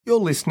You're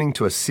listening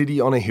to a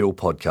City on a Hill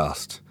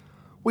podcast.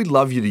 We'd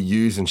love you to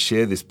use and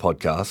share this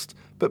podcast,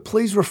 but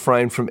please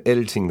refrain from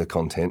editing the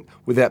content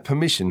without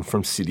permission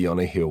from City on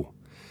a Hill.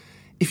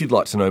 If you'd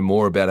like to know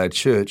more about our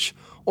church,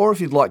 or if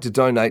you'd like to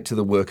donate to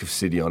the work of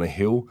City on a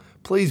Hill,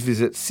 please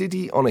visit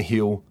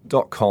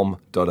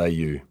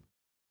cityonahill.com.au.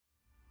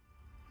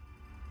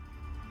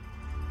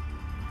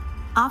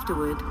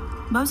 Afterward,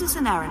 Moses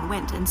and Aaron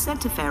went and said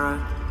to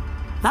Pharaoh,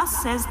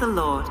 "Thus says the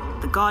Lord,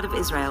 the God of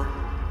Israel,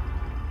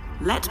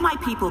 let my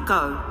people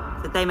go,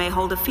 that they may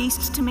hold a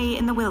feast to me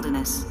in the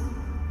wilderness."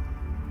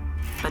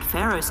 But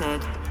Pharaoh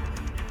said,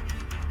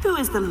 "Who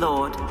is the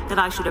Lord, that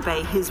I should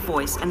obey his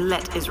voice and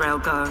let Israel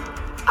go?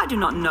 I do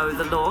not know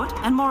the Lord,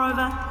 and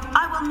moreover,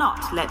 I will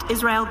not let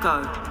Israel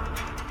go."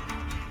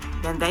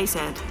 Then they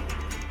said,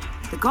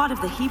 "The God of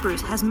the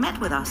Hebrews has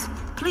met with us.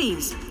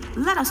 Please,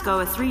 let us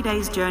go a 3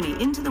 days'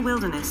 journey into the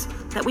wilderness,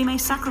 that we may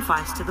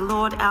sacrifice to the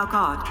Lord our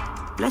God,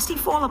 lest he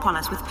fall upon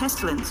us with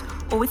pestilence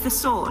or with the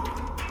sword."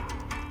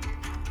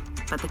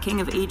 But the king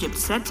of Egypt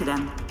said to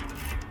them,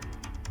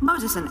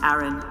 "Moses and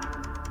Aaron,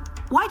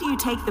 why do you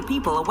take the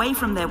people away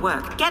from their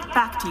work? Get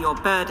back to your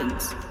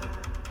burdens."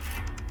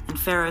 And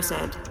Pharaoh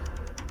said,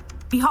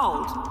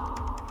 "Behold,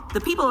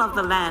 the people of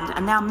the land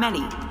are now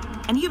many,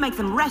 and you make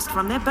them rest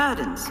from their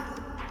burdens."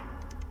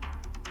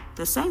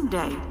 The same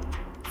day,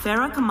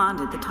 Pharaoh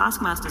commanded the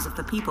taskmasters of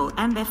the people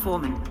and their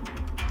foremen,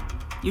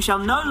 "You shall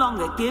no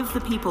longer give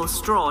the people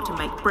straw to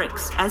make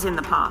bricks, as in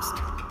the past.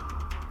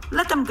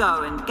 Let them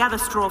go and gather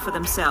straw for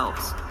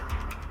themselves.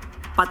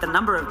 But the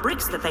number of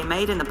bricks that they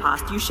made in the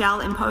past you shall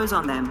impose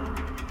on them.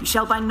 You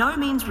shall by no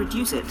means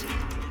reduce it,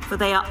 for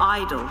they are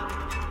idle.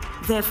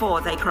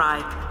 Therefore they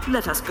cry,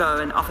 'Let us go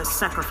and offer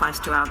sacrifice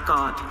to our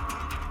God.'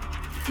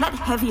 Let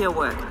heavier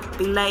work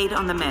be laid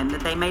on the men,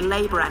 that they may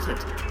labor at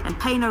it, and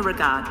pay no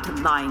regard to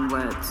lying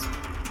words."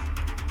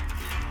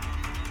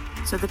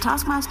 So the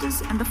taskmasters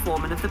and the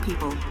foremen of the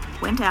people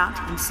went out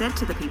and said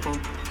to the people,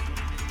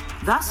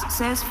 "Thus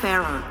says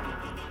Pharaoh,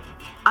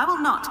 I will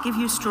not give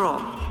you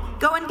straw.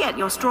 Go and get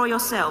your straw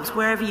yourselves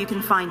wherever you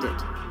can find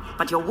it,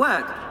 but your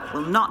work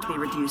will not be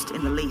reduced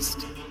in the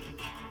least."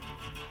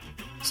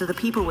 So the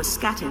people were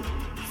scattered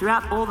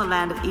throughout all the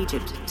land of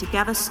Egypt to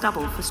gather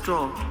stubble for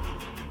straw.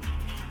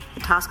 The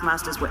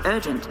taskmasters were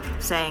urgent,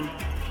 saying,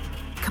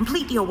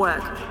 "Complete your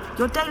work,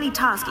 your daily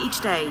task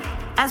each day,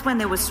 as when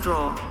there was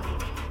straw."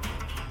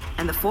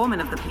 And the foremen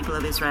of the people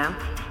of Israel,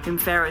 whom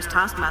Pharaoh's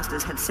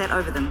taskmasters had set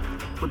over them,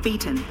 were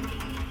beaten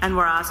and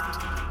were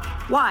asked,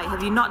 "Why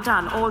have you not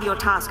done all your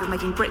task of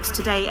making bricks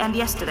today and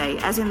yesterday,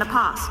 as in the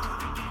past?"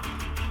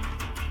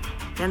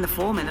 Then the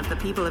foremen of the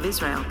people of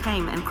Israel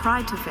came and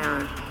cried to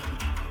Pharaoh,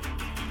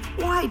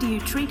 "Why do you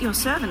treat your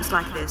servants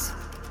like this?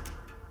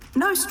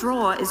 No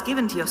straw is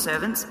given to your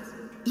servants,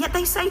 yet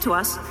they say to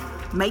us,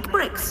 'Make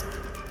bricks.'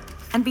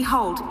 And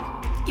behold,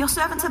 your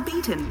servants are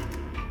beaten,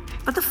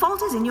 but the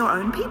fault is in your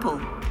own people."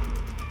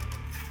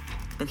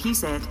 But he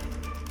said,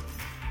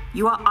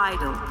 "You are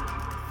idle.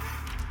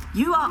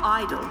 You are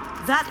idle.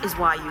 That is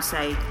why you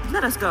say,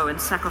 'Let us go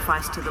and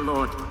sacrifice to the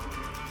Lord.'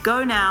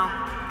 Go now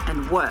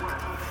and work.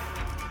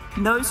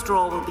 No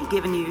straw will be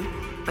given you,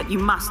 but you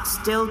must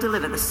still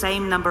deliver the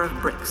same number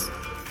of bricks."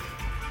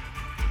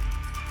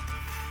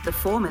 The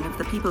foremen of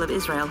the people of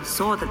Israel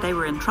saw that they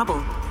were in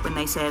trouble when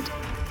they said,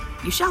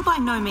 "You shall by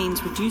no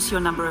means reduce your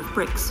number of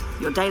bricks,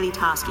 your daily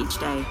task each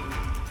day."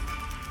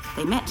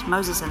 They met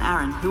Moses and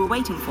Aaron, who were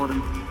waiting for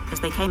them, as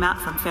they came out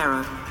from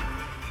Pharaoh.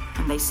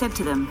 And they said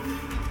to them,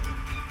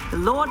 "The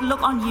Lord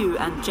look on you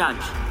and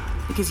judge,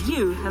 because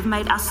you have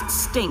made us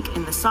stink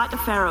in the sight of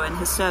Pharaoh and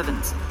his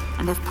servants,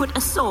 and have put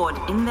a sword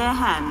in their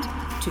hand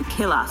to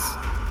kill us."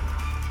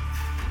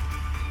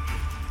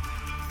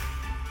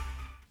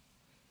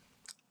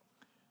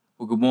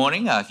 Well, good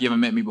morning. If you haven't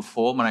met me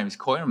before, my name is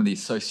Coy. I'm the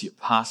associate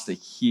pastor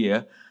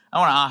here. I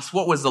want to ask,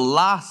 what was the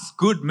last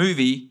good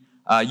movie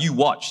you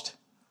watched?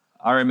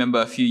 I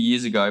remember a few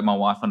years ago, my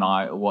wife and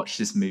I watched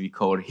this movie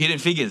called Hidden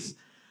Figures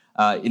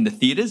in the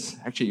theatres.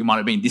 Actually, it might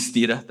have been this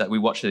theatre that we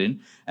watched it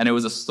in. And it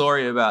was a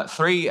story about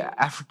 3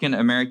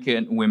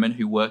 African-American women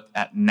who worked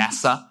at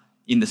NASA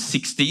in the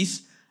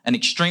 60s, an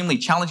extremely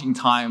challenging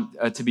time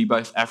to be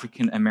both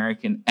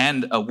African-American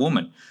and a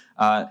woman.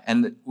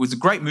 And it was a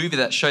great movie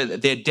that showed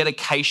that their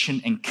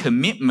dedication and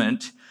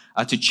commitment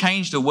to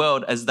change the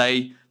world as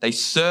they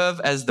serve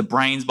as the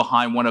brains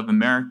behind one of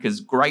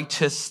America's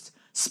greatest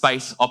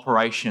space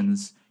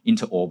operations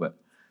into orbit.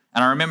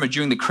 And I remember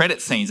during the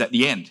credit scenes at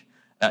the end,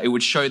 it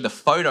would show the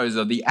photos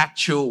of the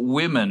actual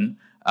women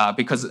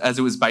because as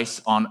it was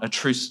based on a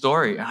true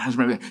story. And I just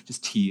remember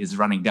just tears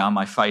running down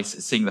my face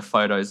seeing the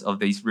photos of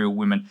these real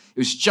women. It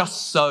was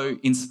just so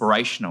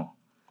inspirational.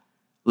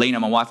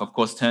 Lena, my wife, of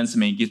course, turns to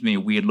me and gives me a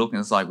weird look, and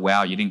it's like,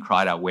 "Wow, you didn't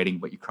cry at our wedding,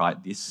 but you cried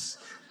at this."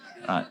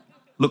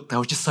 Look, they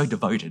were just so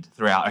devoted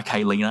throughout.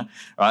 Okay, Lena.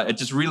 I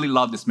just really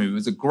loved this movie. It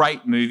was a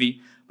great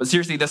movie. But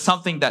seriously, there's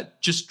something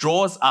that just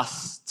draws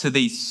us to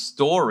these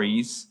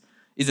stories,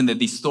 isn't it?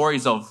 These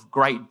stories of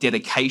great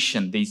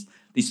dedication, these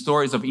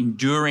stories of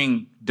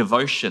enduring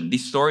devotion,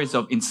 these stories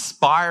of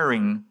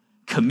inspiring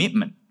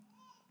commitment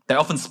They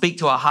often speak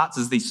to our hearts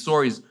as these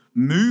stories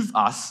move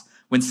us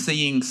when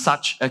seeing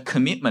such a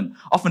commitment,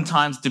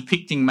 oftentimes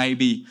depicting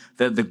maybe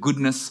the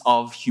goodness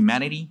of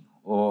humanity,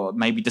 or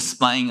maybe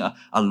displaying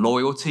a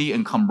loyalty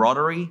and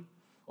camaraderie,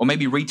 or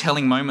maybe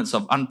retelling moments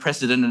of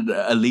unprecedented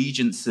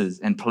allegiances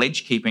and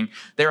pledge keeping.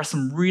 There are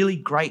some really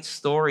great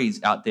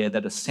stories out there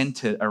that are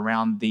centered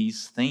around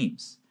these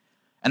themes.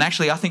 And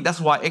actually, I think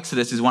that's why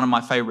Exodus is one of my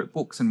favorite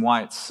books, and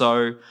why it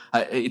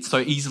so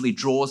easily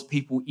draws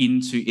people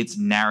into its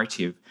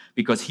narrative.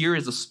 Because here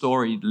is a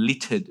story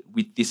littered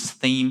with this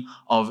theme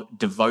of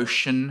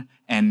devotion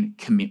and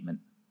commitment.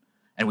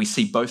 And we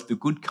see both the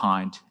good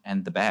kind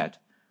and the bad.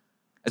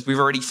 As we've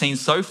already seen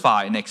so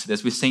far in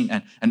Exodus, we've seen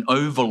an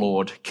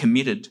overlord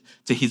committed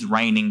to his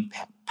reigning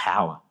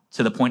power,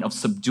 to the point of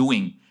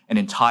subduing an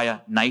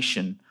entire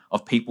nation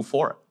of people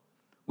for it.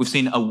 We've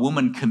seen a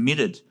woman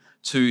committed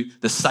to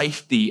the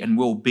safety and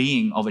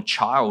well-being of a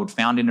child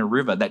found in a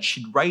river, that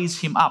she'd raise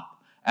him up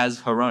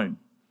as her own.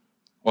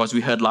 Or as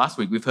we heard last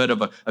week, we've heard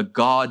of a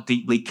God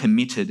deeply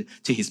committed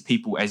to his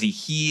people as he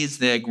hears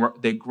their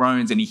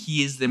groans and he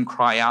hears them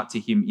cry out to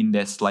him in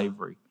their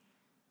slavery.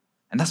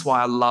 And that's what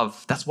I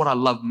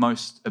love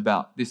most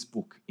about this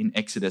book in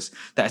Exodus,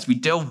 that as we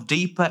delve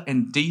deeper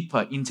and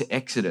deeper into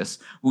Exodus,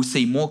 we'll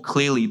see more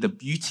clearly the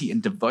beauty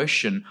and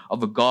devotion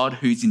of a God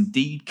who's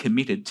indeed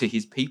committed to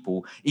his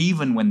people,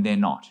 even when they're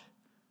not.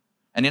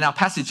 And in our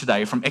passage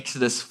today from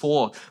Exodus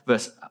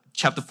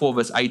chapter 4,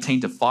 verse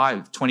 18 to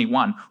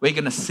 5:21, we're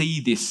going to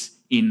see this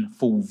in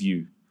full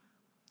view.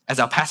 As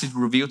our passage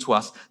will reveal to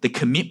us the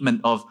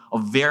commitment of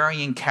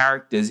varying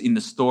characters in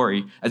the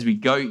story, as we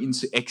go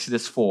into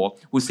Exodus 4,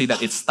 we'll see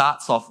that it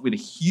starts off with a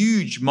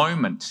huge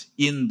moment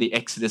in the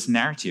Exodus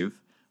narrative,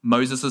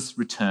 Moses'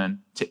 return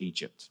to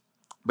Egypt.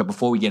 But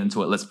before we get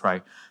into it, let's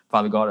pray.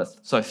 Father God,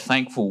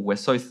 we're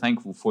so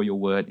thankful for your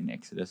word in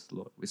Exodus,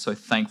 Lord. We're so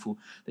thankful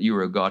that you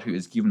are a God who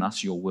has given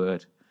us your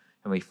word.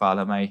 Heavenly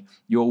Father, may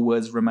your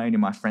words remain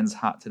in my friend's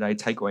heart today.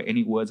 Take away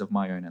any words of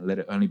my own and let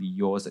it only be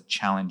yours that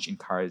challenge,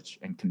 encourage,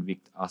 and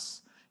convict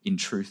us in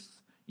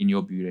truth, in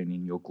your beauty, and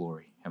in your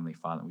glory. Heavenly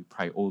Father, we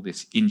pray all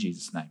this in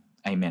Jesus' name.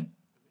 Amen.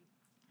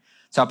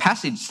 So our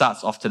passage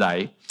starts off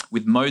today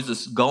with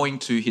Moses going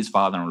to his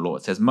father-in-law.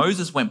 It says,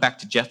 Moses went back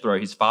to Jethro,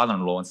 his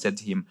father-in-law, and said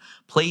to him,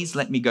 please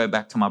let me go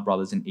back to my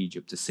brothers in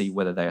Egypt to see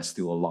whether they are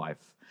still alive.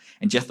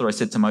 And Jethro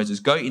said to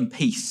Moses, go in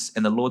peace.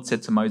 And the Lord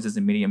said to Moses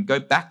and Miriam, go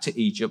back to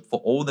Egypt, for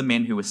all the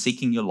men who were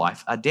seeking your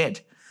life are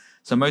dead.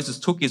 So Moses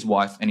took his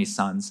wife and his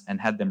sons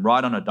and had them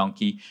ride on a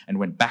donkey and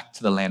went back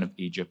to the land of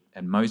Egypt.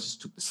 And Moses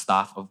took the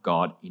staff of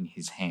God in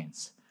his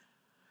hands.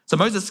 So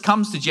Moses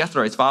comes to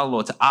Jethro, his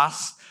father-in-law, to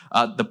ask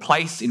the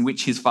place in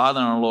which his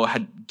father-in-law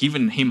had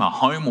given him a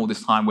home all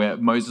this time, where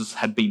Moses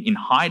had been in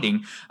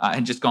hiding,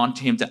 and just gone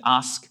to him to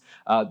ask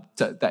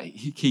that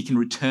he can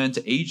return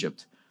to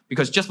Egypt.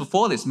 Because just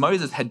before this,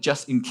 Moses had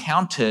just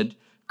encountered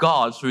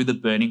God through the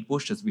burning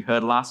bush, as we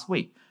heard last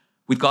week,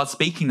 with God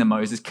speaking to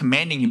Moses,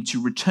 commanding him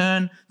to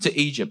return to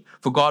Egypt,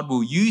 for God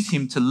will use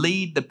him to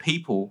lead the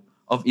people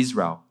of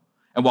Israel.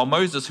 And while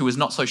Moses, who was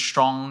not so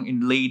strong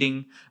in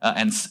leading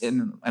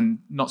and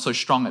not so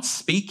strong at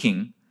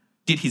speaking,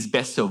 did his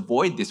best to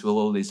avoid this with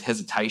all these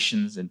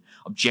hesitations and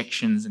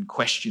objections and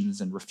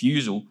questions and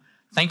refusal,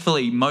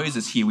 thankfully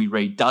Moses, here we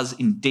read, does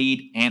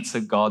indeed answer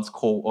God's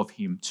call of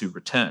him to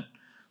return,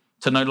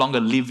 to no longer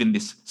live in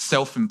this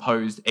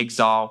self-imposed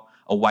exile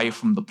away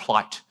from the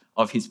plight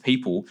of his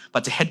people,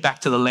 but to head back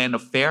to the land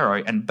of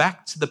Pharaoh and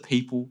back to the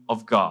people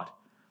of God.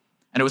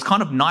 And it was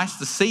kind of nice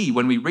to see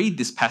when we read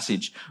this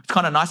passage, it's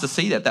kind of nice to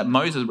see that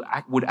Moses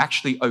would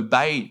actually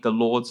obey the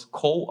Lord's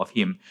call of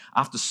him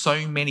after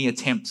so many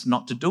attempts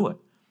not to do it.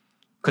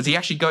 Because he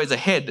actually goes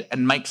ahead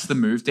and makes the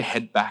move to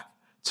head back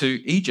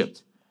to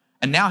Egypt.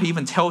 And now he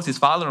even tells his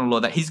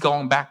father-in-law that he's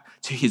going back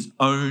to his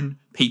own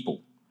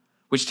people,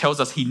 which tells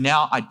us he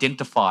now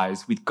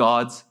identifies with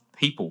God's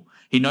people.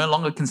 He no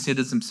longer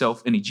considers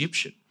himself an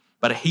Egyptian,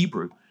 but a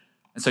Hebrew.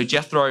 And so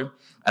Jethro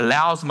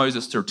allows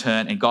Moses to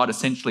return, and God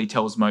essentially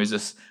tells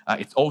Moses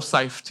it's all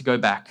safe to go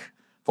back,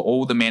 for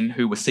all the men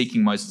who were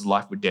seeking Moses'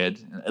 life were dead,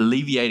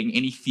 alleviating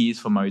any fears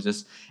for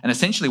Moses. And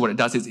essentially what it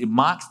does is it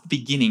marks the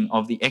beginning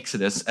of the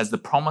Exodus as the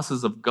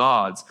promises of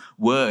God's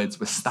words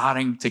were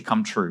starting to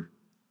come true.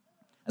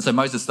 And so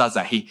Moses does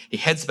that. He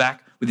heads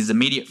back with his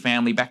immediate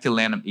family back to the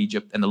land of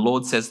Egypt, and the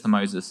Lord says to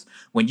Moses,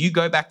 when you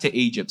go back to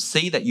Egypt,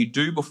 see that you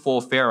do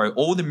before Pharaoh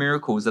all the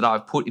miracles that I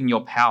have put in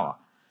your power,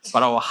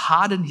 but I will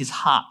harden his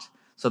heart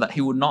so that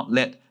he will not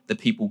let the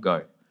people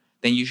go.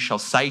 Then you shall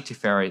say to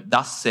Pharaoh,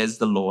 thus says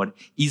the Lord,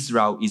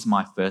 Israel is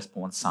my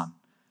firstborn son.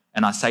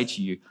 And I say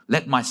to you,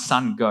 let my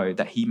son go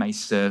that he may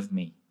serve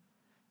me.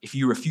 If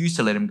you refuse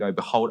to let him go,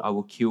 behold, I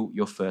will kill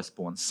your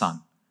firstborn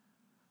son.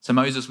 So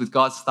Moses, with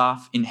God's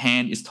staff in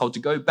hand, is told to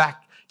go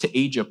back to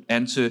Egypt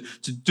and to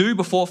do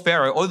before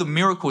Pharaoh all the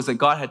miracles that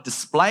God had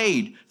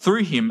displayed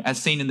through him,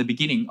 as seen in the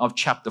beginning of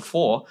chapter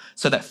 4,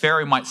 so that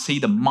Pharaoh might see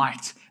the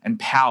might and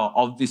power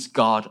of this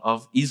God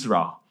of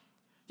Israel.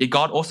 Yet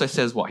God also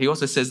says what? He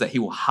also says that he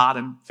will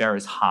harden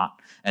Pharaoh's heart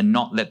and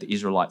not let the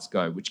Israelites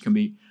go, which can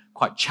be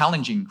quite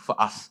challenging for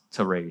us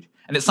to read.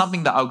 And it's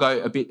something that I'll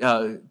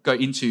go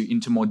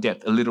into more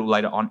depth a little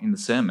later on in the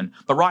sermon.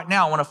 But right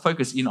now, I want to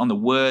focus in on the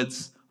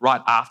words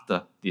right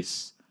after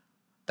this,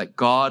 that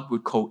God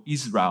would call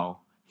Israel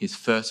his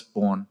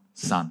firstborn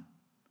son.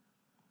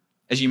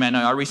 As you may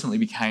know, I recently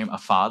became a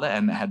father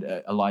and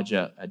had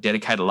Elijah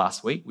dedicated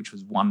last week, which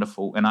was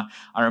wonderful. And I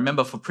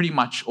remember for pretty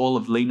much all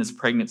of Lena's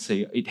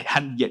pregnancy, it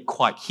hadn't yet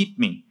quite hit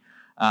me.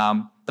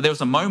 But there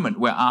was a moment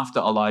where after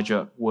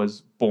Elijah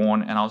was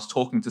born and I was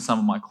talking to some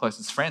of my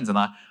closest friends, and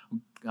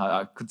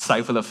I could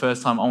say for the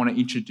first time, I want to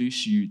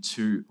introduce you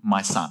to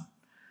my son.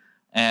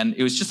 And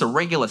it was just a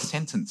regular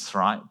sentence,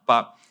 right?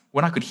 But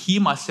when I could hear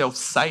myself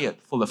say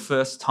it for the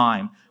first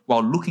time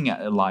while looking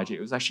at Elijah, it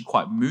was actually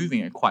quite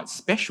moving and quite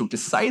special to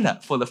say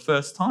that for the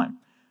first time.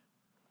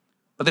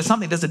 But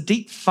there's a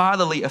deep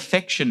fatherly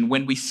affection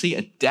when we see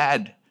a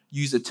dad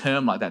use a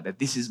term like that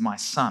this is my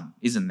son,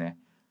 isn't there?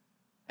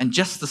 And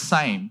just the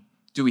same,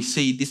 do we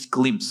see this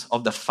glimpse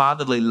of the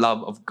fatherly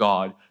love of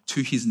God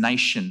to his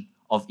nation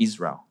of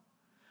Israel,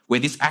 where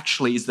this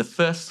actually is the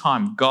first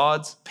time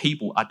God's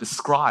people are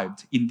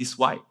described in this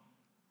way.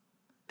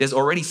 There's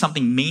already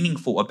something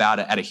meaningful about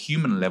it at a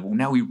human level.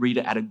 Now we read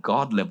it at a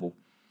God level.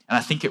 And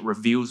I think it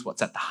reveals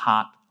what's at the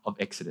heart of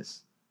the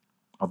Exodus,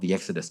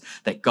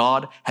 that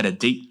God had a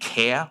deep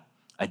care,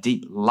 a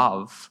deep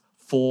love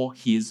for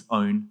his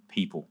own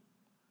people.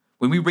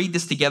 When we read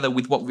this together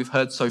with what we've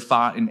heard so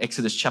far in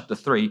Exodus chapter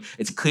 3,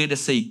 it's clear to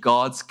see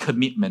God's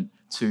commitment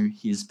to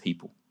his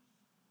people.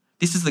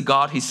 This is the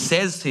God who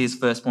says to his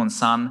firstborn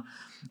son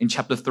in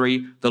chapter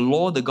 3, the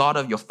Lord, the God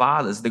of your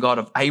fathers, the God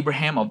of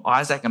Abraham, of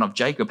Isaac, and of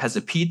Jacob, has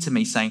appeared to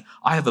me saying,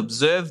 I have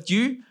observed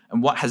you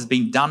and what has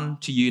been done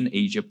to you in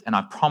Egypt, and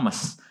I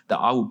promise that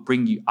I will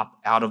bring you up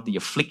out of the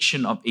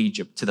affliction of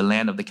Egypt to the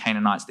land of the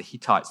Canaanites, the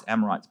Hittites,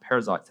 Amorites,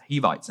 Perizzites,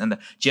 Hivites, and the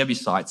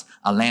Jebusites,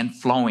 a land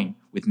flowing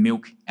with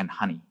milk and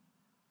honey.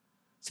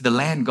 See, the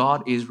land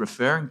God is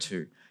referring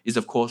to is,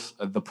 of course,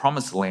 the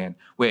promised land,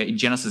 where in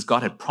Genesis,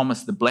 God had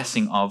promised the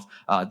blessing of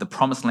the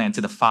promised land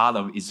to the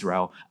father of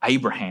Israel,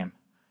 Abraham,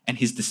 and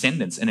his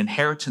descendants, an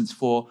inheritance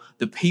for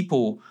the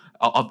people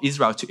of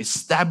Israel to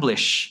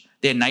establish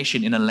their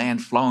nation in a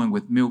land flowing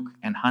with milk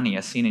and honey,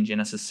 as seen in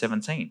Genesis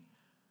 17.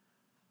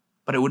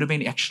 But it would have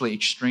been actually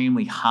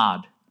extremely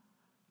hard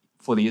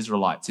for the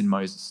Israelites in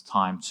Moses'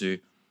 time to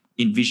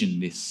envision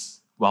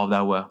this while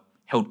they were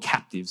held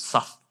captive,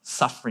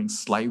 suffering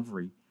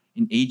slavery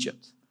in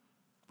Egypt,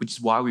 which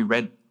is why we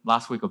read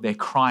last week of their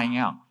crying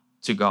out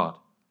to God.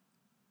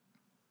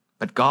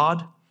 But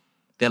God,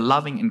 their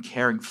loving and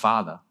caring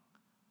Father,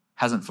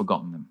 hasn't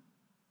forgotten them.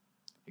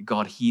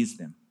 God hears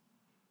them.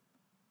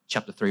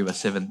 Chapter 3, verse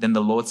 7, then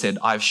the Lord said,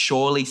 I have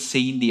surely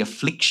seen the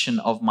affliction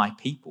of my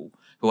people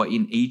who are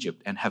in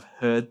Egypt and have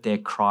heard their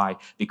cry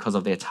because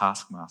of their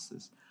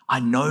taskmasters. I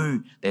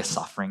know their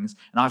sufferings,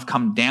 and I've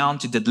come down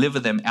to deliver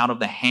them out of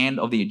the hand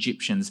of the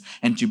Egyptians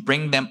and to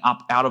bring them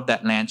up out of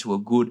that land to a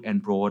good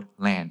and broad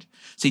land.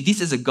 See,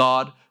 this is a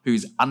God who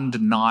is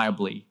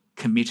undeniably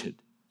committed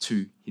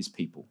to his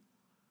people,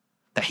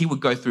 that he would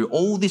go through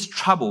all this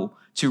trouble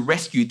to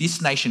rescue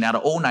this nation out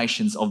of all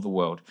nations of the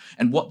world.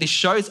 And what this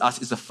shows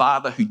us is a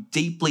father who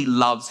deeply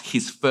loves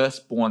his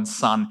firstborn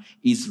son,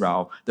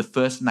 Israel, the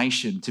first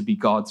nation to be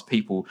God's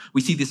people.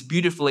 We see this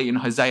beautifully in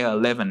Hosea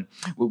 11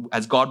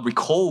 as God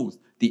recalls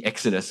the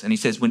Exodus. And he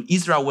says, when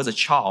Israel was a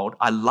child,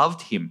 I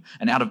loved him,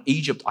 and out of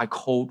Egypt I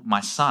called my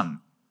son.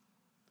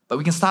 But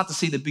we can start to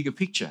see the bigger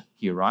picture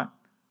here, right?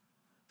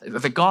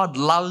 That God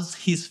loves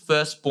his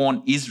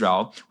firstborn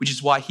Israel, which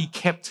is why he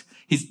kept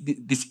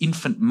this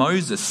infant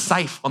Moses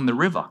safe on the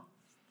river.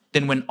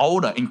 Then when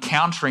older,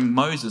 encountering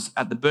Moses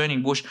at the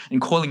burning bush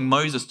and calling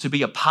Moses to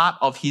be a part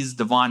of his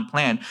divine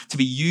plan, to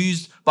be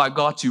used by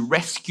God to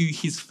rescue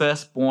his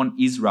firstborn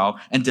Israel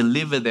and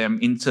deliver them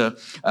into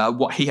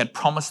what he had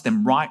promised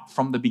them right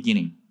from the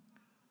beginning.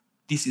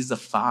 This is a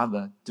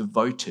father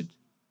devoted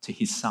to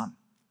his son.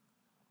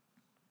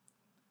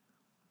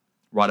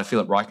 Writer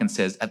Philip Ryken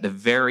says, at the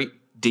very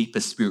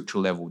deepest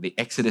spiritual level, the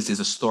Exodus is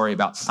a story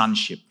about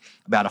sonship,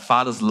 about a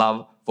father's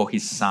love for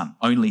his son,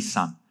 only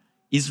son.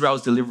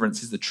 Israel's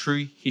deliverance is the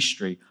true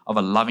history of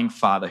a loving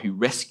father who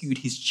rescued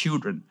his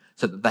children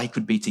so that they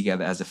could be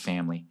together as a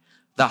family.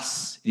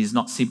 Thus, it is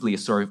not simply a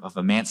story of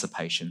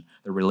emancipation,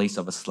 the release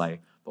of a slave,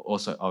 but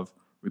also of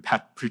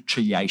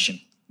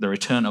repatriation, the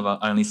return of our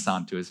only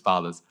son to his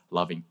father's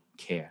loving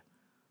care.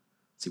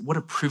 See, what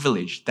a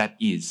privilege that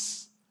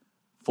is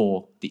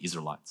for the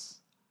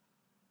Israelites,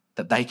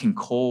 that they can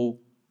call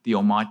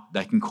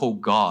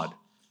God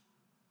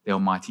the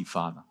Almighty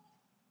Father.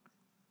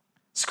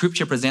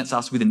 Scripture presents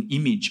us with an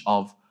image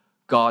of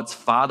God's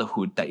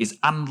fatherhood that is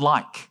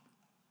unlike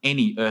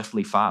any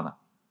earthly father.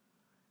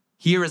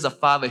 Here is a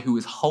father who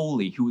is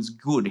holy, who is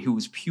good, who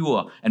is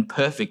pure and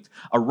perfect,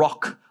 a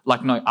rock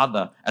like no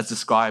other, as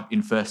described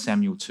in 1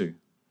 Samuel 2.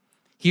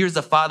 Here is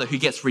a father who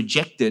gets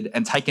rejected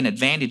and taken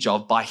advantage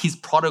of by his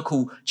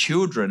prodigal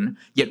children,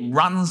 yet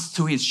runs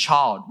to his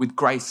child with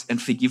grace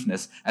and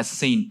forgiveness, as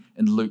seen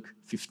in Luke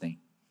 15.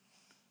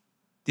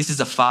 This is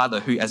a father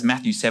who, as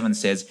Matthew 7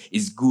 says,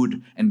 is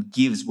good and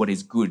gives what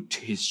is good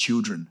to his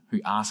children who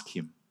ask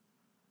him.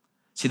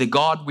 See, the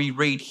God we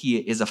read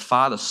here is a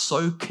father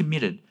so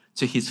committed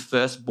to his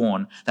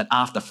firstborn that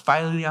after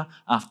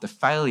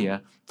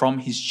failure from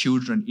his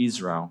children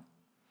Israel,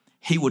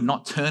 he would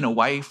not turn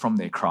away from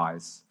their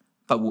cries,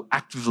 but will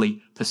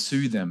actively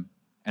pursue them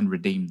and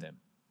redeem them.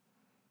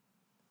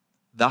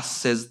 Thus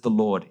says the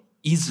Lord,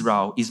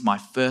 Israel is my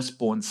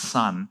firstborn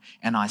son,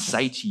 and I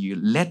say to you,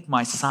 let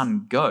my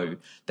son go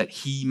that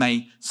he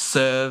may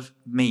serve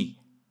me.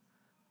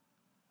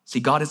 See,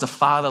 God is a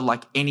father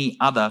like any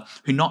other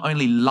who not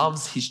only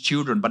loves his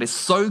children, but is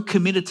so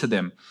committed to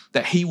them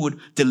that he would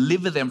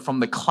deliver them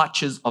from the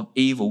clutches of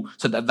evil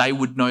so that they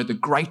would know the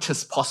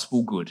greatest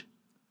possible good,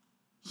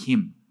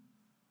 him.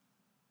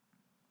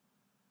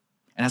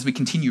 And as we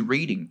continue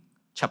reading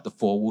chapter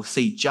 4, we'll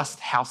see just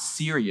how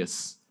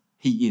serious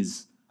he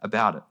is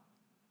about it.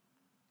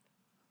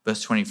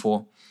 Verse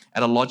 24,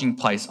 at a lodging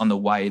place on the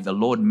way, the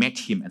Lord met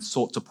him and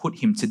sought to put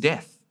him to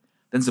death.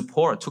 Then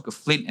Zipporah took a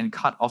flint and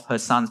cut off her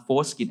son's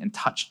foreskin and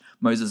touched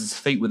Moses'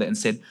 feet with it and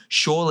said,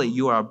 surely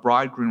you are a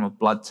bridegroom of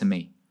blood to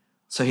me.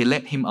 So he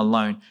let him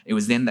alone. It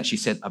was then that she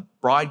said, a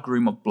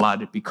bridegroom of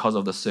blood because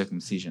of the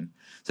circumcision.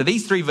 So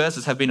these three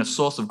verses have been a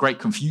source of great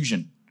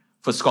confusion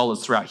for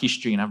scholars throughout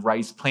history and have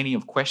raised plenty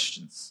of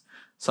questions,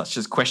 such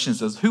as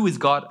questions as who is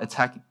God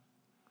attacking?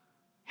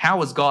 How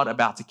was God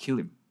about to kill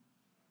him?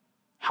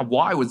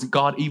 Why was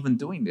God even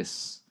doing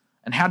this?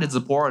 And how did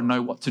Zipporah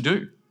know what to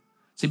do?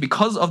 See,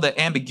 because of the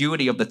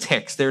ambiguity of the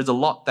text, there is a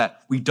lot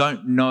that we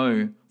don't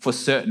know for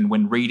certain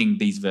when reading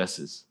these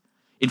verses.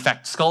 In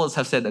fact, scholars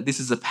have said that this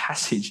is a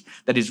passage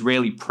that is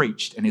rarely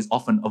preached and is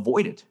often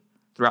avoided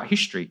throughout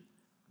history.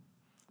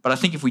 But I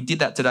think if we did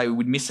that today, we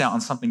would miss out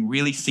on something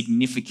really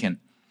significant,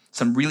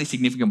 some really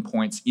significant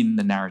points in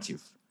the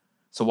narrative.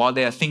 So while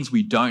there are things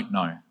we don't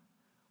know,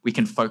 we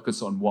can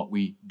focus on what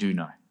we do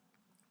know.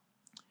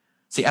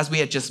 See, as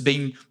we just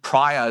read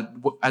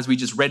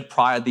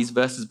prior these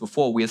verses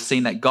before, we have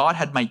seen that God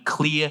had made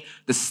clear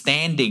the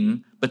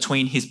standing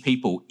between his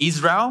people,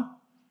 Israel,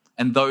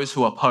 and those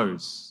who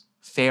oppose,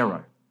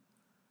 Pharaoh.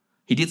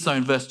 He did so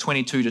in verse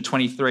 22 to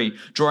 23,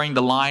 drawing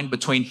the line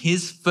between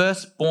his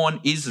firstborn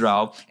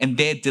Israel and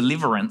their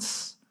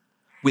deliverance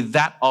with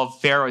that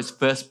of Pharaoh's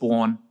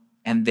firstborn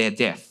and their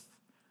death.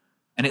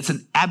 And it's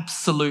an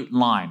absolute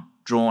line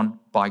drawn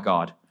by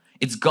God.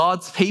 It's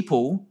God's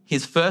people,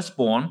 his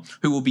firstborn,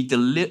 who will be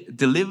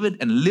delivered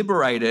and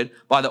liberated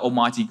by the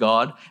Almighty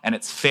God, and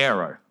it's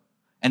Pharaoh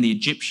and the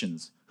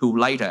Egyptians who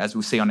later, as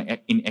we'll see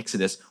in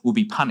Exodus, will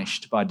be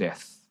punished by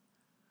death.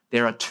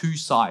 There are two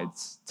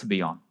sides to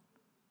be on.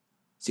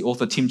 See,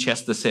 author Tim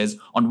Chester says,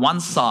 on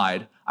one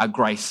side are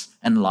grace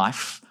and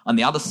life, on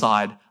the other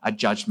side are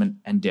judgment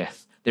and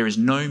death. There is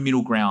no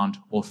middle ground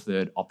or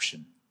third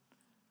option.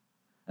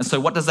 And so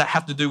what does that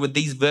have to do with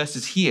these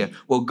verses here?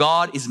 Well,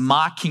 God is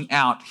marking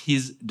out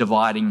his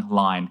dividing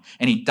line,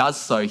 and he does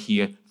so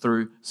here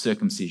through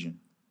circumcision.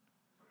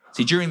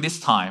 See, during this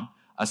time,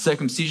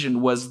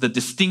 circumcision was the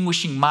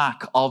distinguishing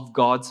mark of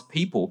God's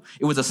people.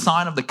 It was a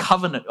sign of the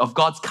covenant, of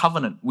God's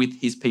covenant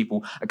with his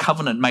people, a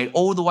covenant made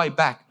all the way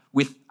back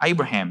with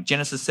Abraham,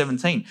 Genesis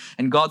 17.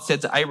 And God said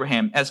to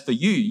Abraham, as for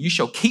you, you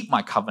shall keep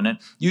my covenant,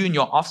 you and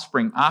your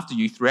offspring after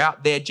you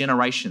throughout their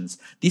generations.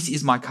 This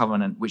is my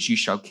covenant which you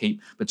shall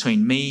keep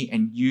between me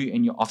and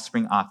your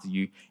offspring after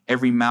you.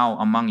 Every male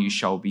among you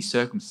shall be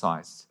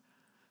circumcised.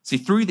 See,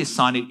 through this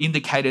sign, it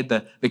indicated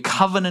the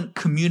covenant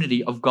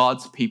community of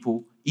God's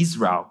people,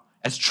 Israel,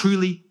 as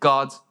truly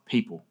God's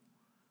people.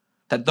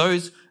 That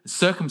those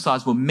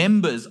circumcised were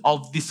members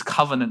of this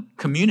covenant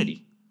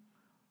community.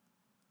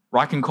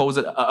 Ryken calls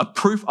it a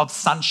proof of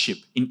sonship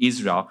in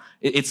Israel.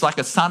 It's like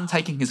a son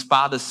taking his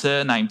father's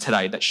surname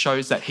today that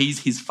shows that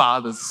he's his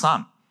father's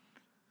son.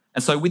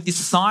 And so with this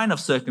sign of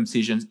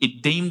circumcision,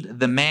 it deemed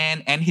the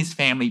man and his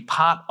family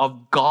part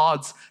of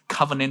God's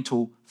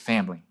covenantal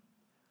family.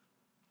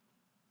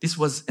 This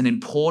was an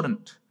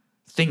important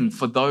thing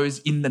for those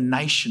in the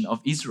nation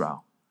of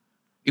Israel.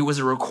 It was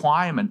a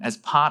requirement as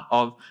part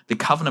of the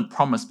covenant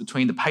promise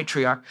between the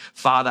patriarch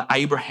father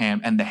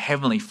Abraham and the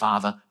heavenly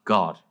Father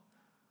God.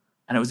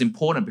 And it was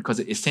important because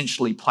it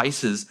essentially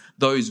places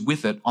those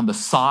with it on the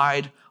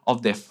side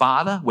of their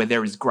father where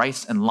there is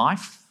grace and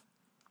life,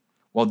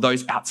 while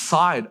those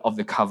outside of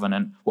the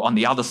covenant were on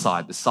the other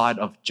side, the side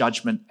of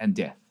judgment and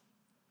death.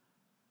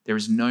 There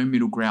is no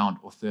middle ground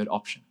or third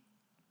option.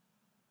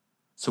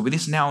 So with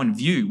this now in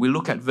view, we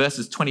look at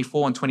verses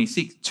 24 and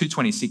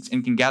 26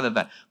 and can gather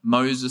that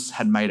Moses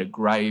had made a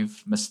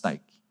grave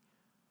mistake.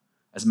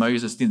 As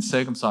Moses didn't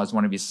circumcise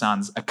one of his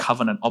sons, a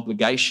covenant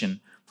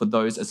obligation for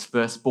those as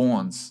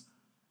firstborns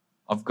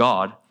of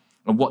God.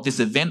 And what this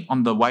event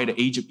on the way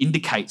to Egypt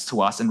indicates to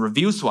us and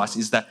reveals to us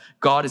is that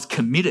God is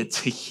committed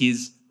to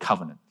his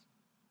covenant.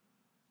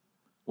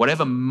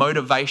 Whatever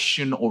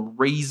motivation or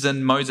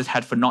reason Moses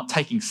had for not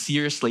taking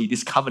seriously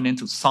this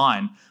covenantal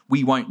sign,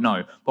 we won't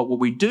know. But what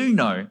we do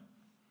know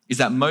is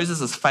that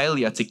Moses'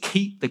 failure to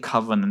keep the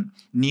covenant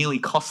nearly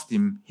cost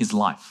him his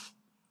life.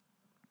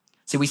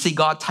 See, we see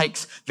God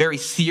takes very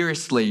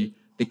seriously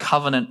the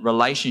covenant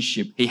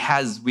relationship he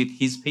has with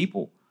his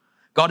people.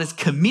 God is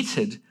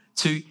committed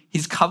to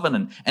his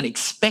covenant and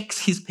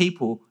expects his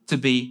people to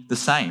be the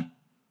same.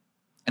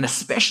 And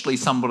especially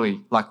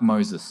somebody like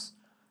Moses,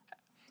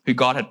 who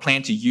God had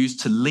planned to use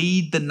to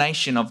lead the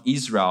nation of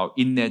Israel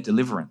in their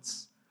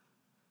deliverance.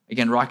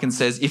 Again, Ryken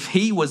says,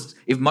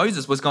 if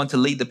Moses was going to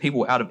lead the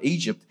people out of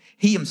Egypt,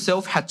 he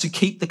himself had to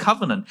keep the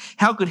covenant.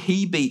 How could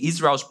he be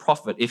Israel's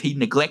prophet if he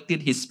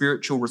neglected his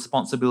spiritual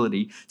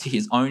responsibility to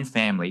his own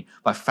family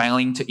by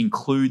failing to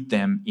include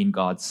them in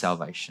God's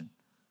salvation?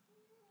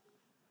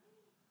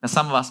 Now,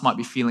 some of us might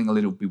be feeling a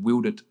little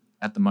bewildered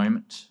at the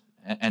moment,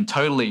 and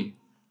totally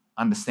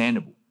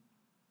understandable.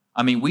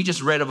 I mean, we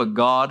just read of a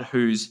God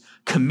whose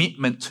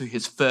commitment to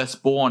his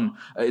firstborn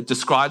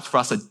describes for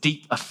us a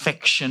deep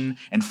affection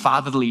and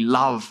fatherly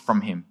love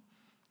from him.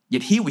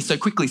 Yet here we so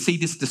quickly see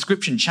this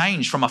description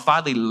change from a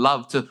fatherly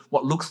love to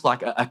what looks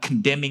like a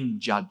condemning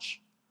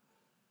judge.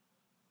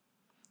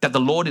 That the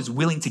Lord is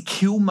willing to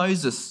kill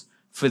Moses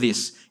for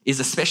this is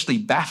especially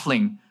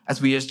baffling,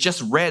 as we have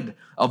just read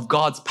of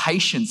God's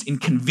patience in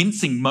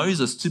convincing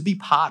Moses to be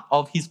part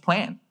of his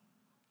plan.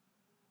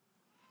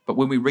 But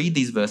when we read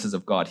these verses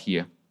of God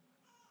here,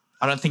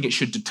 I don't think it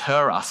should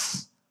deter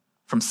us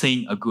from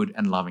seeing a good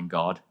and loving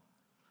God.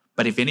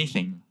 But if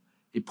anything,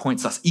 it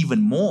points us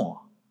even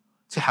more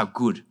to how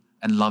good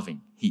and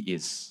loving he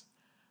is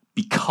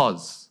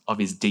because of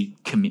his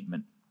deep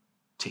commitment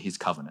to his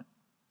covenant.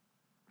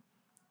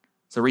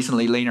 So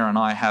recently, Lena and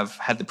I have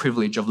had the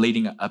privilege of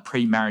leading a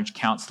pre-marriage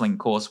counselling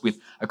course with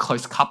a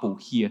close couple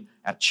here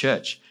at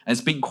church. And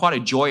it's been quite a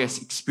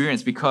joyous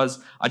experience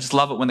because I just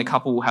love it when the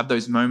couple have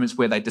those moments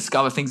where they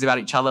discover things about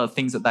each other,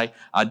 things that they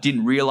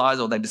didn't realise,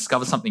 or they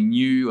discover something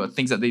new, or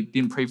things that they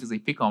didn't previously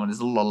pick on. And there's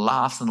a lot of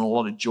laughs and a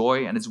lot of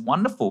joy, and it's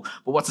wonderful.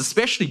 But what's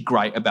especially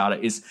great about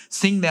it is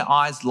seeing their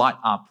eyes light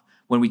up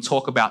when we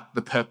talk about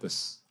the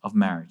purpose of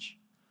marriage.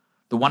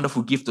 The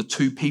wonderful gift of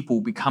two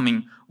people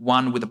becoming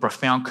one with a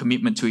profound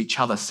commitment to each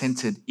other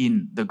centered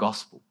in the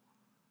gospel.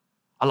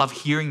 I love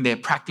hearing their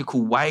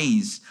practical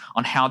ways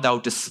on how they'll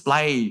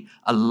display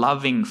a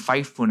loving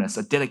faithfulness,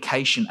 a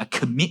dedication, a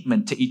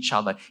commitment to each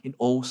other in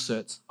all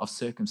sorts of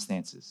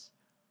circumstances.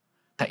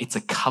 That it's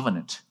a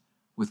covenant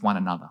with one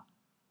another.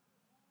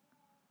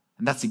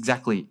 And that's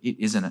exactly it,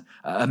 isn't it?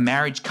 A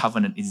marriage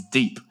covenant is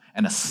deep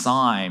and a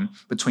sign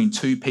between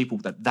two people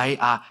that they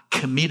are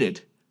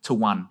committed to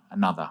one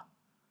another.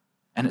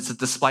 And it's a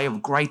display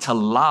of greater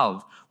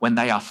love when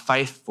they are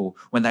faithful,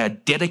 when they are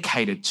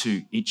dedicated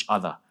to each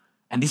other.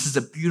 And this is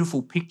a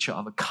beautiful picture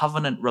of a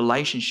covenant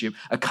relationship,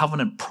 a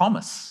covenant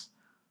promise.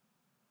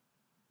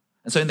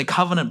 And so in the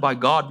covenant by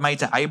God made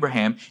to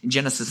Abraham in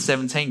Genesis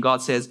 17,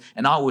 God says,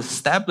 "And I will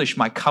establish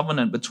my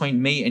covenant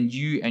between me and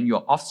you and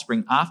your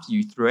offspring after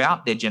you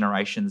throughout their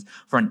generations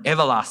for an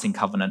everlasting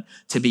covenant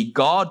to be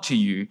God to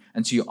you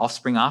and to your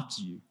offspring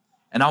after you.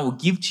 And I will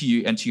give to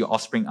you and to your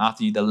offspring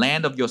after you the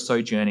land of your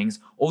sojournings,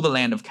 all the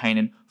land of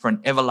Canaan, for an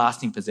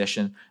everlasting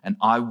possession, and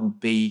I will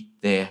be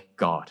their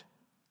God."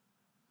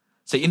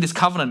 So in this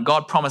covenant,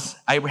 God promised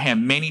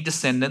Abraham many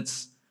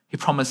descendants. He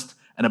promised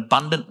an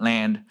abundant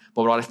land.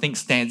 But what I think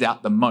stands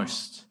out the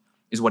most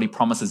is what he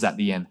promises at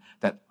the end,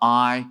 that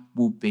I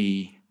will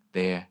be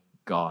their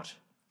God.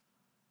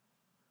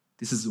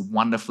 This is a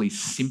wonderfully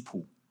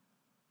simple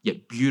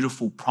yet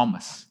beautiful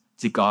promise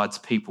to God's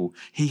people.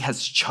 He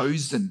has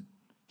chosen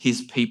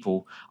his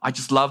people. I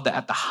just love that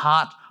at the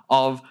heart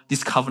of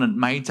this covenant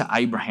made to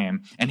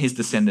Abraham and his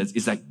descendants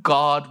is that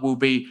God will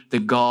be the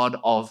God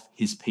of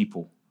his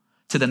people.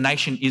 To the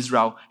nation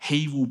Israel,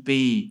 he will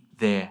be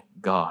their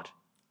God.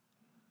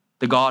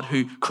 The God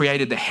who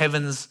created the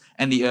heavens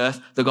and the earth,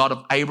 the God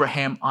of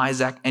Abraham,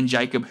 Isaac, and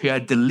Jacob, who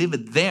had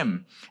delivered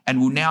them and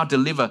will now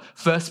deliver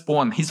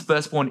his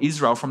firstborn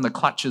Israel from the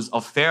clutches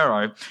of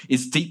Pharaoh,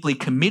 is deeply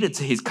committed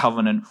to his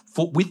covenant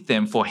with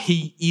them, for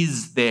he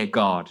is their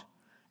God.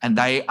 And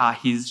they are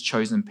his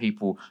chosen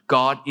people.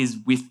 God is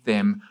with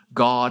them.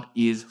 God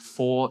is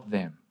for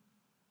them.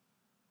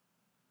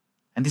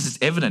 And this is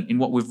evident in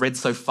what we've read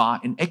so far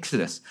in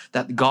Exodus,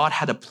 that God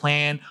had a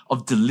plan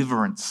of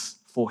deliverance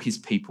for his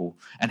people.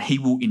 And he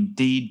will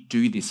indeed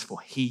do this, for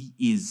he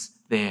is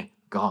their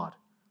God.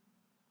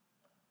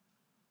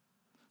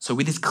 So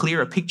with this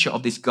clearer picture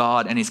of this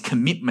God and his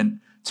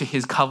commitment to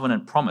his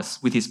covenant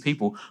promise with his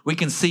people, we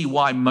can see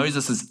why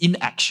Moses'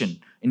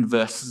 inaction in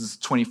verses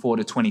 24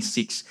 to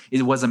 26,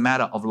 it was a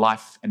matter of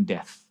life and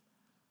death.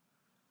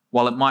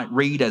 While it might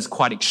read as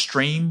quite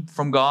extreme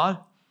from God,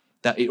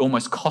 that it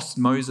almost cost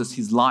Moses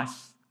his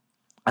life,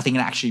 I think it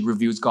actually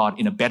reveals God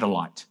in a better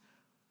light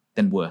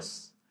than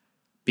worse,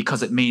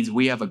 because it means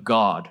we have a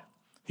God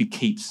who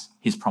keeps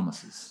his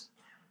promises.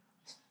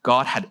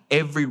 God had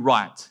every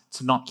right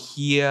to not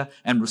hear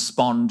and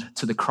respond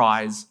to the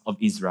cries of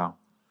Israel.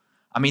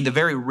 I mean, the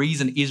very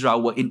reason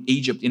Israel were in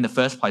Egypt in the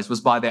first place was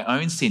by their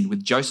own sin,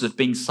 with Joseph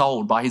being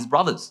sold by his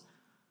brothers.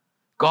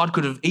 God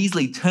could have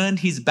easily turned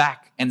his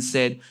back and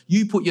said,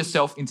 "You put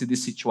yourself into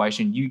this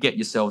situation, you get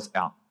yourselves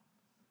out."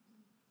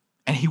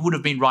 And he would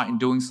have been right in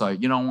doing so.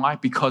 You know why?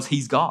 Because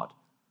he's God.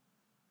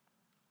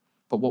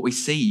 But what we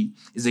see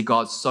is a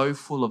God so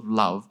full of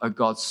love, a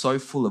God so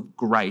full of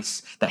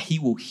grace that he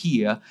will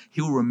hear,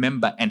 he will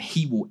remember, and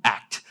he will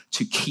act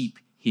to keep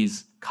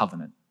his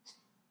covenant.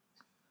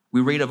 We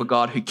read of a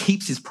God who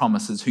keeps his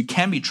promises, who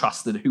can be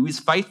trusted, who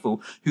is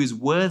faithful, who is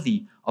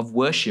worthy of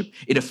worship.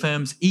 It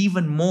affirms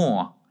even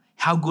more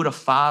how good a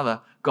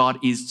father God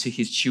is to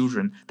his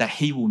children, that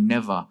he will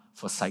never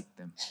forsake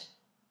them.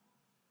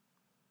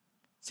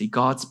 See,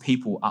 God's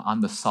people are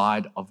on the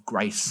side of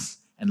grace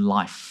and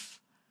life,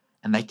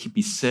 and they can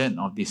be certain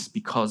of this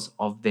because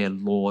of their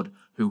Lord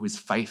who is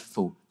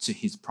faithful to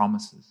his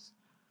promises.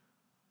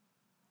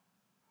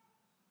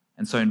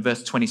 And so in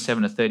verse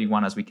 27 to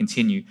 31, as we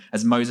continue,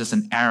 as Moses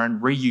and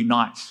Aaron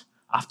reunite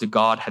after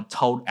God had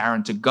told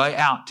Aaron to go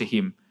out to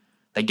him,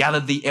 they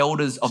gathered the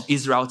elders of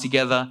Israel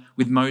together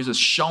with Moses,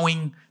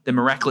 showing the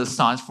miraculous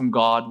signs from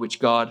God, which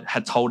God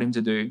had told him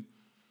to do.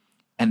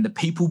 And the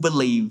people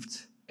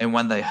believed. And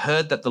when they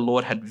heard that the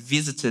Lord had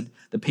visited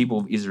the people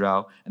of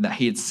Israel and that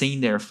he had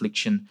seen their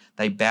affliction,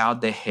 they bowed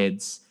their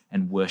heads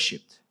and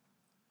worshipped.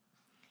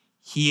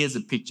 Here's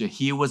a picture.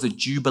 Here was a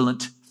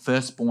jubilant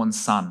firstborn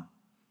son,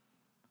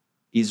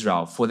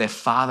 Israel, for their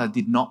father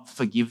did not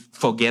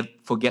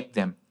forget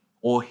them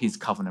or his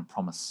covenant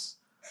promise.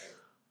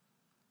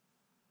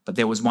 But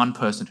there was one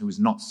person who was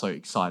not so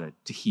excited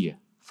to hear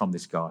from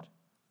this God.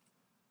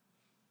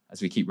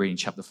 As we keep reading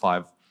chapter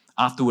 5,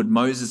 afterward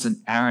Moses and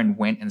Aaron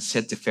went and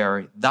said to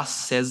Pharaoh, "Thus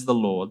says the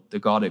Lord, the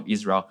God of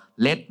Israel,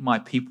 let my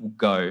people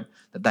go,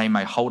 that they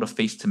may hold a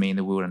feast to me in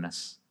the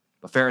wilderness."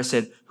 But Pharaoh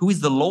said, "Who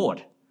is the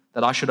Lord,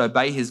 that I should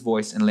obey his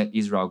voice and let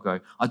Israel go?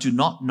 I do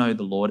not know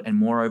the Lord, and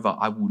moreover,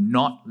 I will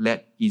not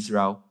let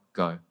Israel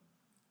go."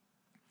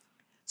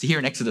 So here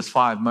in Exodus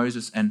 5,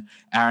 Moses and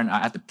Aaron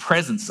are in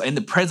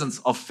the presence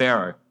of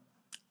Pharaoh,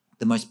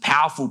 the most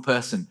powerful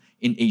person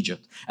in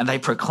Egypt. And they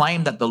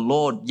proclaim that the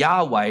Lord,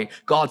 Yahweh,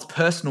 God's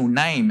personal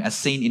name, as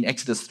seen in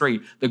Exodus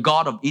 3, the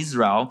God of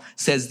Israel,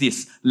 says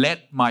this,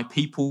 "Let my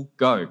people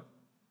go."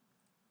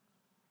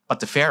 But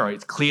to Pharaoh,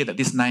 it's clear that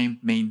this name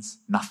means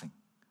nothing.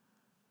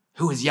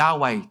 Who is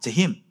Yahweh to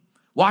him?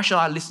 Why should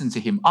I listen to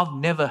him? I've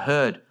never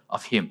heard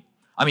of him.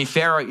 I mean,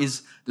 Pharaoh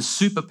is the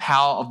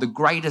superpower of the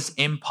greatest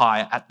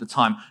empire at the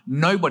time.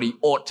 Nobody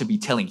ought to be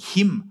telling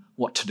him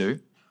what to do.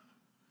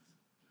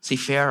 See,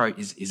 Pharaoh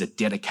is a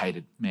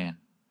dedicated man.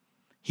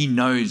 He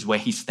knows where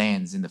he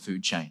stands in the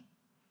food chain.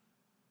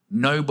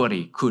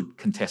 Nobody could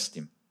contest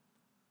him.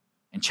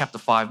 And chapter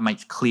 5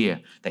 makes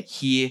clear that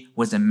here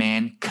was a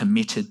man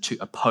committed to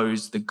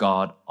oppose the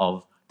God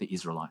of the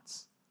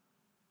Israelites.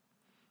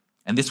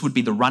 And this would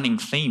be the running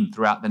theme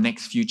throughout the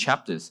next few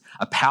chapters,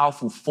 a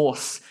powerful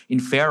force in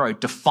Pharaoh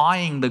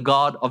defying the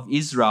God of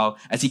Israel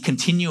as he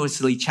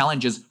continuously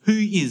challenges, who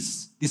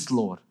is this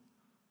Lord?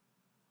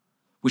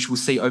 Which we'll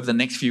see over the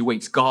next few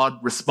weeks. God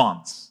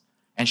responds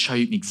and show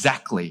you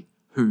exactly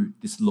who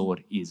this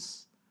Lord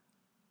is.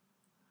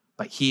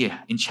 But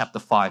here in chapter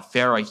 5,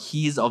 Pharaoh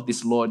hears of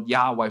this Lord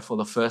Yahweh for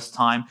the first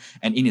time,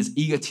 and in his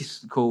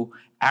egotistical,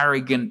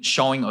 arrogant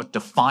showing of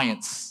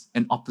defiance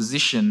and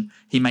opposition,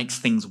 he makes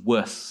things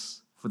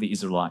worse for the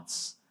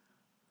Israelites.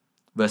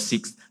 Verse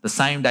 6, the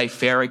same day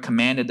Pharaoh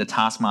commanded the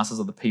taskmasters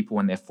of the people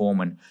and their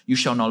foremen, "You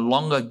shall no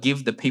longer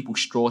give the people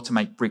straw to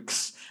make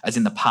bricks, as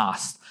in the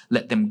past.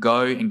 Let them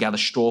go and gather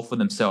straw for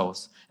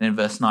themselves." And in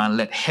verse 9,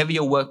 "Let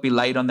heavier work be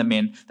laid on the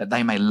men, that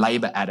they may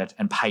labor at it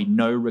and pay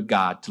no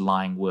regard to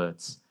lying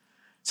words."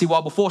 See,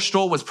 while before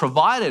straw was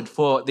provided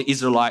for the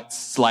Israelite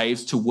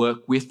slaves to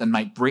work with and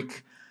make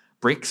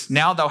bricks,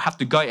 now they'll have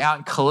to go out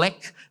and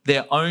collect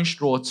their own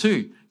straw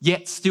too,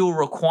 yet still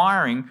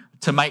requiring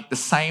to make the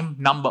same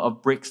number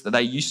of bricks that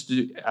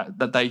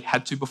they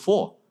had to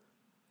before.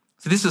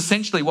 So this is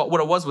essentially what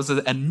it was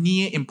a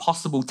near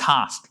impossible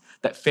task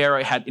that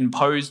Pharaoh had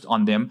imposed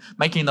on them,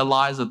 making the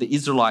lives of the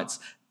Israelites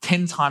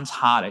 10 times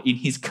harder in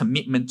his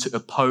commitment to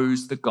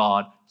oppose the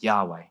God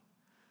Yahweh.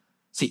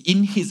 See,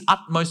 in his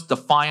utmost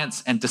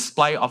defiance and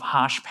display of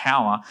harsh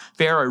power,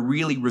 Pharaoh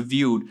really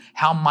revealed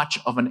how much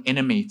of an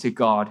enemy to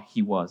God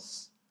he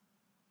was.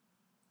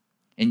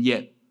 And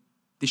yet,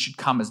 this should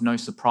come as no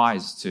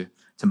surprise to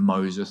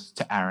Moses,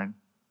 to Aaron,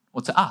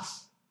 or to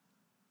us.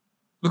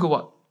 Look at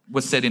what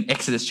was said in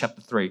Exodus chapter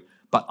 3.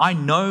 "But I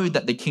know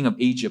that the king of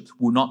Egypt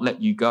will not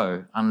let you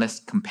go unless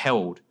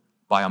compelled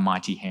by a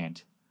mighty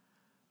hand."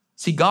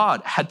 See,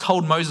 God had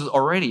told Moses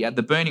already at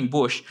the burning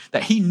bush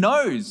that he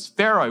knows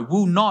Pharaoh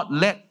will not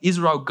let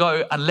Israel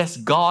go unless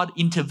God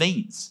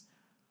intervenes.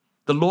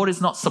 The Lord is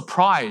not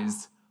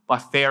surprised by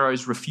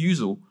Pharaoh's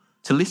refusal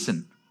to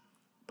listen.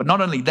 But not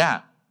only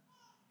that,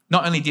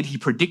 not only did he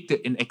predict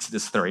it in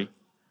Exodus 3,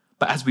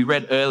 but as we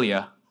read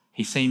earlier,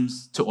 he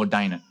seems to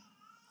ordain it.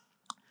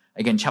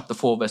 Again, chapter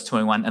 4, verse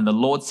 21, "And the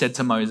Lord said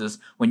to Moses,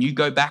 when you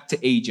go back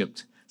to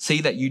Egypt, see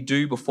that you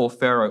do before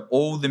Pharaoh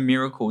all the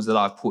miracles that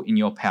I've put in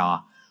your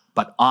power,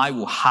 but I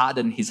will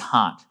harden his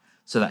heart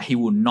so that he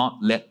will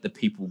not let the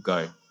people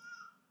go."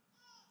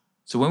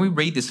 So when we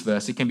read this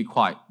verse, it can be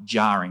quite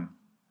jarring,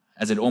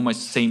 as it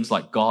almost seems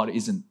like God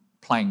isn't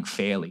playing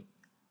fairly.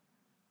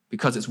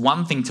 Because it's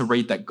one thing to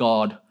read that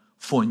God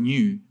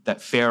foreknew that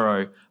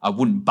Pharaoh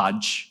wouldn't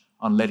budge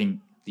on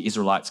letting the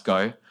Israelites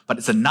go. But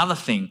it's another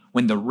thing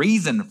when the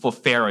reason for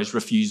Pharaoh's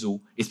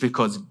refusal is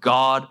because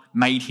God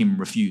made him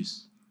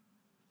refuse.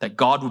 That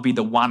God would be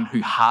the one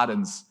who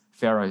hardens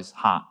Pharaoh's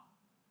heart.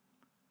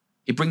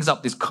 It brings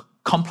up this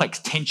complex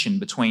tension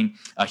between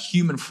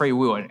human free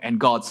will and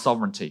God's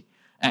sovereignty.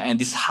 And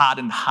this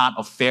hardened heart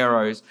of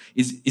Pharaoh's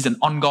is an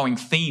ongoing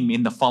theme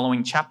in the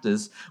following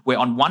chapters, where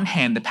on one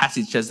hand, the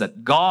passage says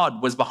that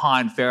God was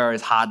behind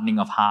Pharaoh's hardening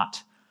of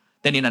heart.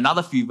 Then in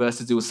another few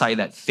verses, it will say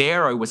that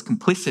Pharaoh was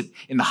complicit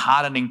in the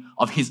hardening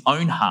of his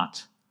own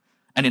heart.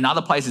 And in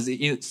other places,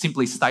 it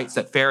simply states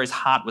that Pharaoh's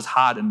heart was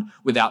hardened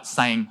without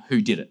saying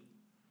who did it.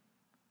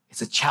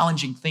 It's a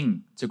challenging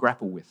thing to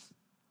grapple with.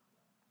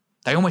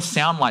 They almost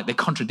sound like they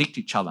contradict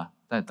each other,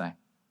 don't they?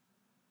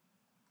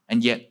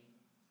 And yet,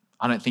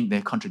 I don't think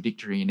they're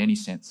contradictory in any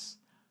sense,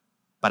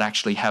 but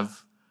actually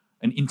have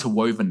an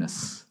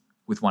interwovenness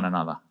with one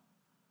another.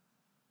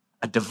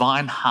 A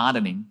divine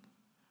hardening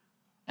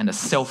and a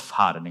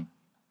self-hardening.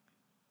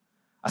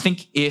 I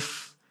think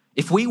if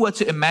we were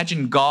to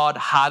imagine God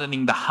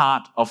hardening the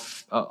heart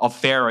of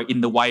Pharaoh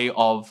in the way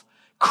of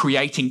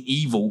creating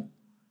evil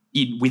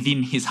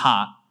within his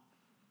heart,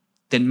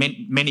 then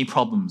many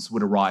problems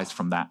would arise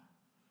from that.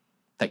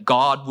 That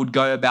God would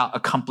go about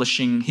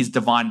accomplishing his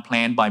divine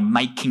plan by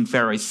making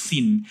Pharaoh's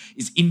sin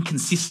is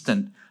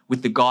inconsistent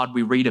with the God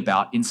we read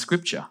about in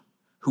Scripture,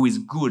 who is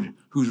good,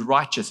 who is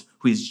righteous,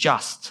 who is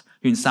just,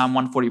 who in Psalm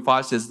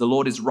 145 says, the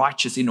Lord is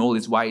righteous in all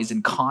his ways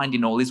and kind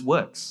in all his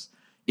works.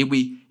 It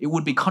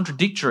would be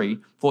contradictory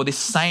for this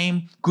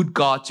same good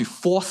God to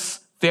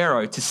force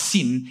Pharaoh to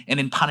sin and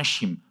then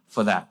punish him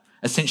for that,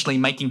 essentially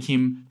making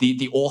him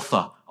the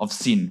author of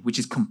sin, which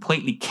is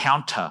completely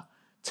counter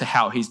to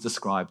how he's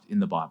described in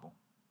the Bible.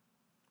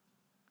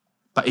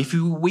 But if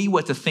we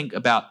were to think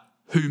about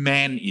who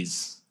man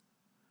is,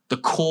 the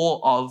core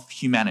of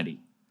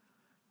humanity,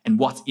 and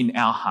what's in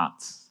our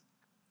hearts,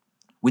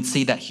 we'd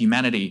see that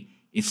humanity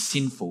is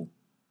sinful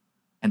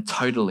and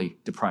totally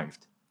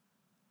depraved.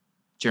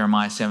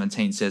 Jeremiah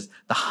 17 says,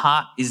 the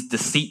heart is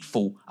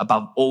deceitful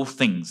above all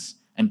things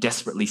and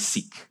desperately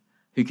sick.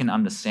 Who can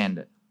understand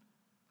it?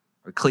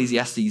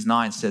 Ecclesiastes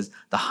 9 says,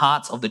 the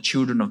hearts of the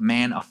children of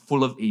man are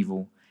full of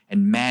evil,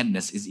 and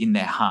madness is in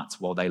their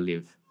hearts while they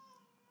live.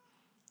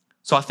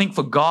 So I think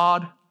for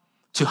God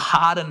to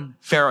harden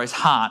Pharaoh's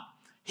heart,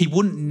 he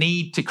wouldn't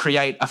need to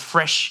create a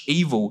fresh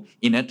evil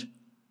in it.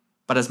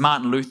 But as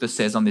Martin Luther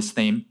says on this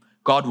theme,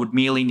 God would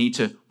merely need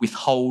to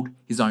withhold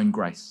his own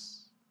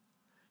grace.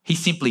 He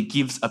simply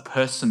gives a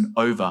person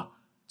over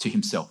to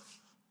himself.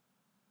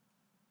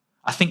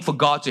 I think for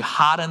God to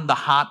harden the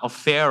heart of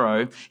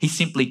Pharaoh, he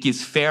simply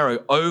gives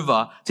Pharaoh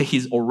over to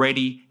his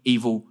already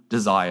evil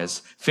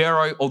desires.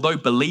 Pharaoh, although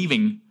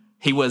believing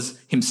he was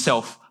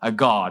himself a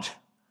god,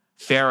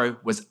 Pharaoh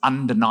was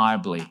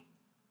undeniably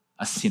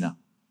a sinner.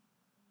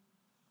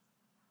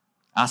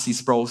 R.C.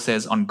 Sproul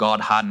says on God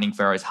hardening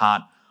Pharaoh's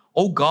heart,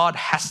 all God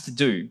has to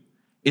do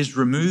is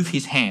remove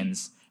his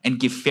hands and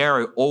give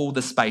Pharaoh all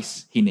the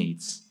space he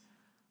needs.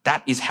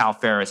 That is how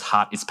Pharaoh's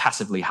heart is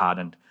passively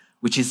hardened,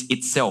 which is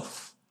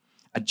itself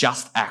a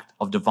just act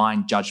of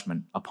divine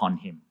judgment upon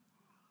him.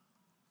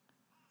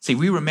 See,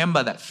 we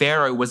remember that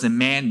Pharaoh was a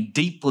man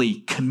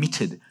deeply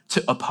committed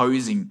to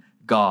opposing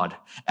God.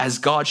 As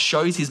God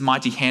shows his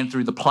mighty hand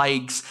through the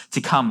plagues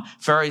to come,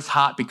 Pharaoh's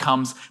heart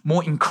becomes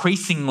more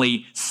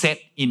increasingly set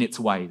in its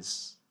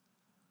ways,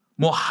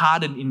 more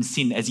hardened in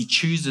sin as he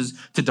chooses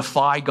to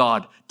defy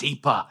God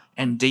deeper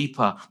and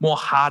deeper, more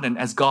hardened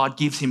as God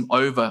gives him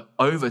over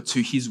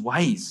to his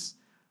ways.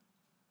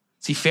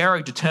 See,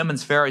 Pharaoh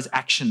determines Pharaoh's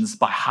actions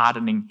by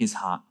hardening his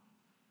heart.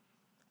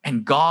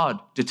 And God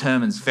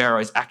determines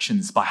Pharaoh's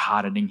actions by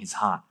hardening his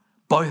heart.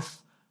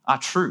 Both are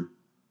true.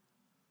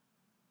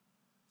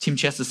 Tim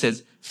Chester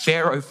says,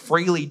 Pharaoh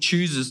freely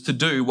chooses to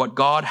do what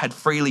God had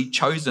freely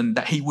chosen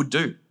that he would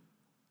do.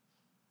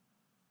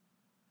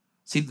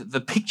 See,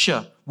 the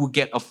picture we'll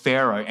get of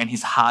Pharaoh and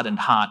his hardened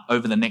heart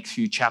over the next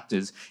few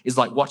chapters is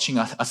like watching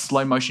a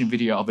slow motion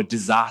video of a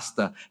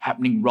disaster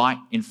happening right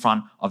in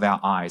front of our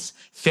eyes.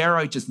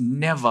 Pharaoh just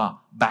never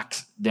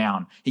backs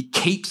down. He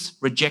keeps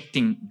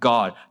rejecting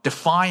God,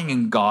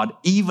 defying God,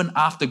 even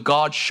after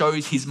God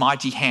shows his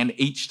mighty hand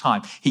each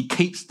time. He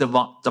keeps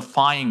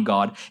defying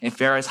God, and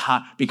Pharaoh's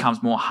heart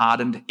becomes more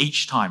hardened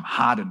each time.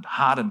 Hardened.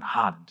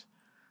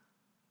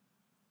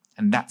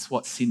 And that's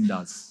what sin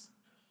does.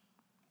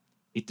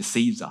 It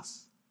deceives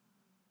us.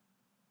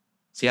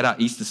 See, at our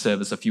Easter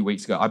service a few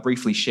weeks ago, I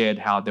briefly shared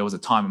how there was a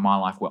time in my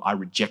life where I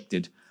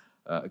rejected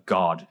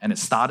God. And it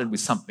started with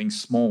something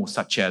small,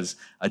 such as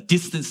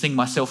distancing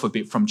myself a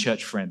bit from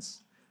church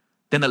friends.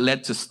 Then it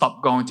led to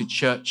stop going to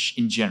church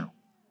in general.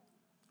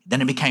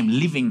 Then it became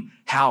living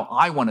how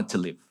I wanted to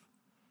live.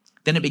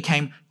 Then it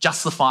became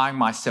justifying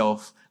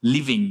myself,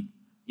 living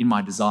in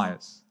my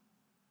desires.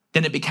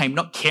 Then it became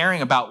not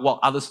caring about what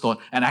others thought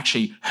and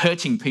actually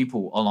hurting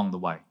people along the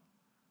way,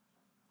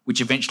 which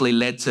eventually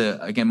led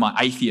to, again, my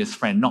atheist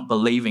friend not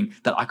believing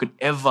that I could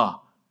ever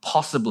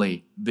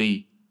possibly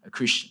be a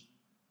Christian.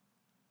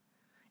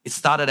 It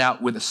started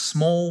out with a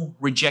small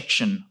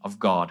rejection of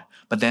God,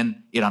 but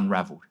then it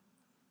unraveled,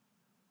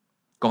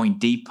 going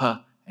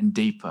deeper and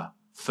deeper,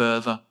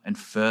 further and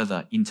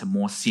further into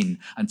more sin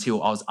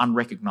until I was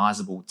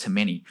unrecognizable to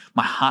many.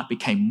 My heart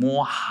became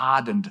more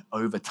hardened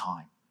over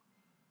time,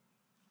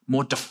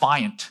 more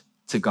defiant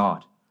to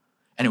God.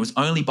 And it was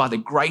only by the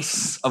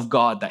grace of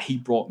God that he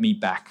brought me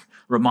back,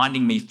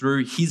 reminding me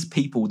through his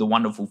people, the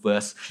wonderful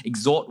verse,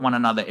 exhort one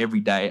another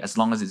every day, as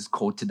long as it is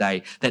called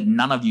today, that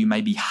none of you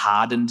may be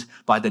hardened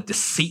by the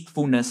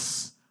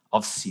deceitfulness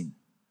of sin.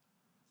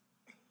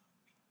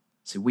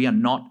 So we are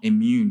not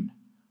immune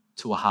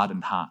to a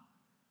hardened heart.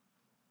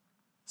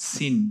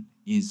 Sin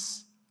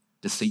is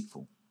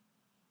deceitful.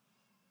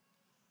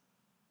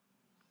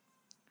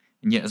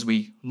 And yet, as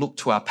we look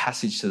to our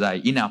passage today,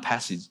 in our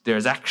passage, there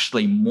is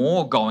actually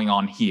more going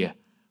on here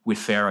with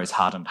Pharaoh's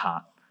hardened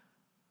heart.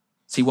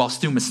 See, while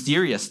still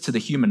mysterious to the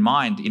human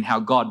mind in how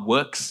God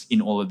works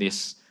in all of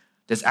this,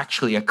 there's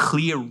actually a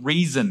clear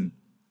reason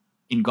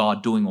in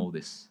God doing all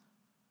this.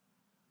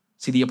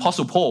 See, the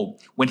Apostle Paul,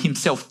 when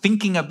himself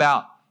thinking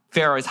about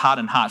Pharaoh's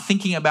hardened heart,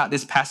 thinking about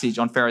this passage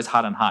on Pharaoh's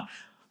hardened heart,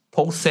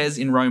 Paul says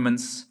in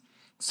Romans,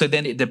 so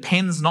then it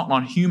depends not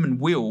on human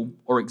will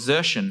or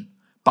exertion,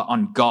 but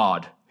on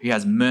God, who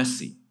has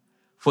mercy.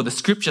 For the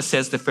scripture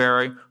says to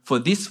Pharaoh, for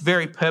this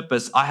very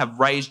purpose I have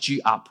raised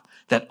you up,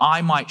 that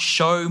I might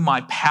show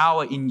my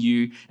power in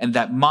you and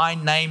that my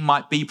name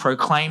might be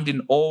proclaimed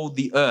in all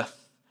the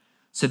earth.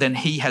 So then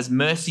he has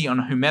mercy on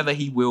whomever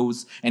he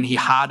wills, and he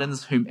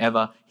hardens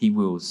whomever he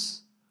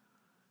wills.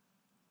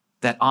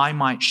 That I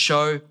might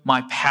show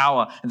my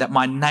power and that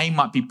my name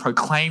might be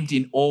proclaimed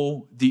in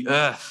all the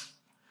earth.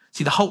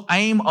 See, the whole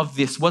aim of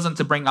this wasn't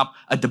to bring up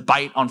a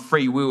debate on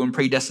free will and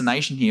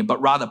predestination here, but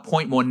rather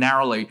point more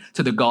narrowly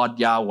to the God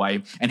Yahweh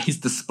and his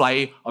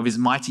display of his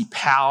mighty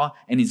power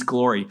and his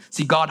glory.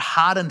 See, God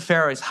hardened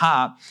Pharaoh's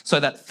heart so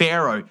that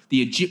Pharaoh,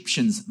 the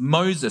Egyptians,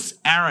 Moses,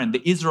 Aaron,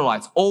 the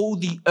Israelites, all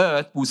the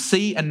earth will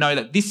see and know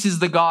that this is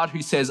the God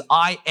who says,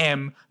 I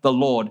am the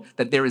Lord,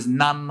 that there is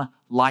none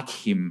like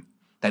him,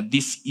 that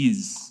this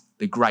is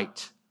the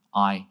great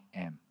I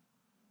am.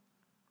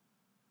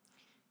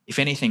 If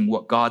anything,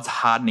 what God's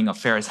hardening of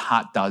Pharaoh's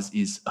heart does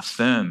is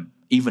affirm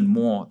even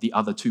more the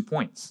other 2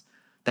 points,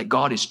 that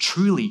God is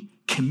truly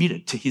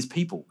committed to his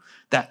people,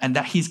 and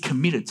that he's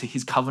committed to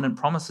his covenant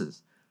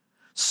promises.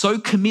 So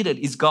committed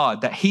is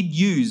God that he'd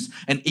use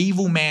an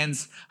evil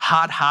man's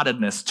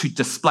hard-heartedness to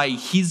display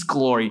his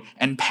glory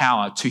and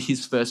power to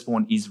his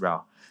firstborn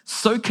Israel.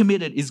 So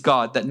committed is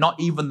God that not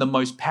even the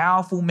most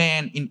powerful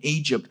man in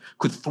Egypt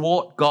could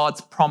thwart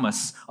God's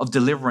promise of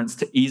deliverance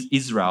to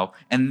Israel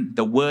and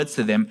the words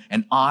to them,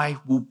 and I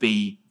will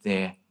be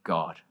their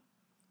God.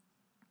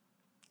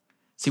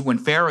 See, when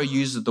Pharaoh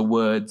uses the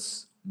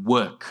words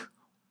work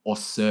or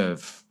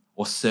serve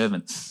or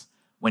servants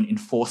when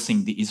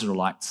enforcing the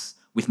Israelites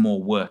with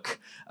more work,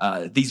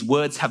 these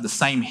words have the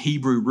same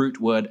Hebrew root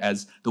word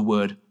as the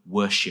word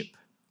worship.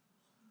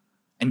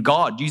 And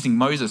God, using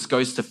Moses,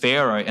 goes to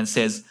Pharaoh and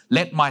says,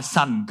 let my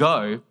son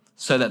go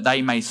so that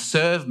they may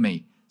serve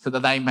me, so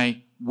that they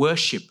may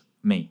worship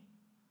me.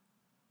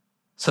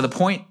 So the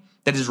point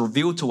that is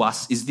revealed to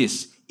us is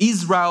this: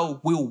 Israel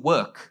will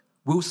work,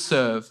 will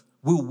serve,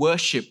 will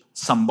worship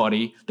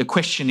somebody. The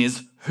question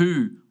is,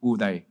 who will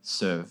they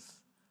serve?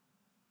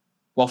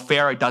 While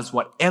Pharaoh does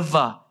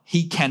whatever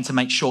he can to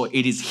make sure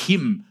it is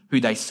him who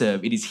they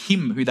serve, it is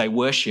him who they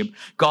worship,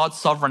 God's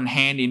sovereign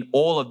hand in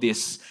all of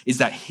this is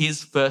that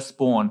his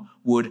firstborn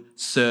would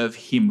serve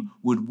him,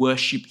 would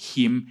worship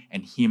him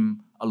and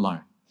him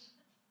alone.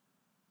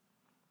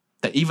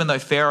 That even though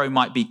Pharaoh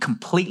might be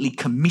completely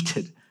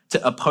committed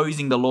to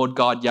opposing the Lord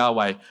God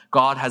Yahweh,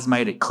 God has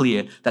made it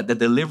clear that the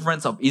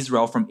deliverance of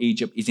Israel from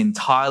Egypt is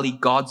entirely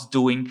God's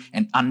doing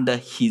and under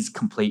his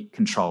complete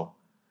control.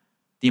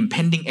 The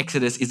impending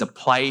Exodus is a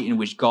play in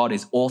which God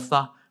is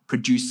author,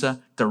 producer,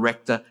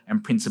 director,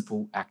 and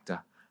principal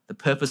actor. The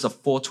purpose of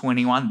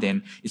 421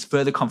 then is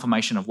further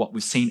confirmation of what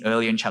we've seen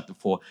earlier in chapter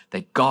 4,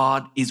 that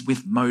God is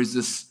with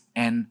Moses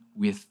and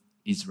with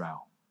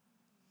Israel.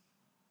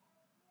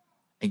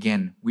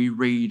 Again, we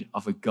read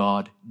of a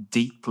God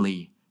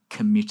deeply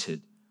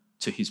committed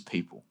to his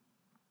people,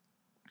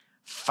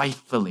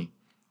 faithfully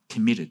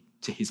committed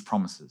to his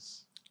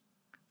promises.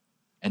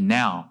 And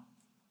now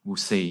we'll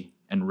see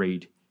and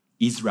read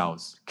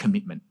Israel's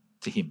commitment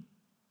to him.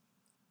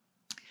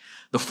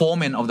 The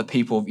foremen of the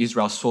people of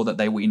Israel saw that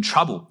they were in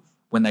trouble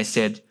when they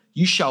said,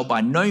 you shall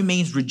by no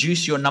means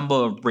reduce your number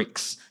of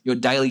bricks, your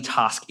daily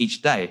task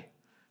each day.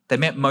 They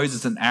met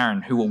Moses and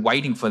Aaron, who were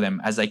waiting for them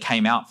as they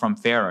came out from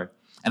Pharaoh.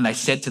 And they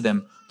said to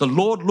them, the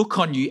Lord look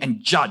on you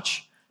and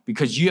judge,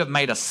 because you have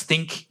made us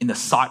stink in the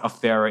sight of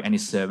Pharaoh and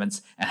his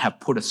servants and have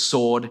put a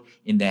sword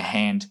in their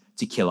hand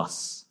to kill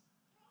us.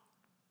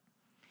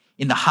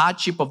 In the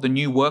hardship of the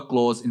new work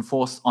laws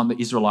enforced on the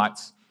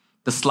Israelites,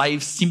 the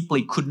slaves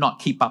simply could not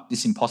keep up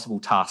this impossible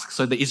task.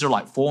 So the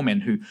Israelite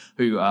foremen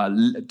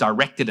who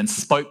directed and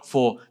spoke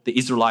for the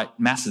Israelite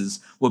masses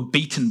were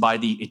beaten by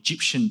the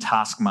Egyptian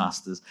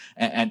taskmasters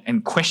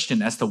and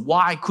questioned as to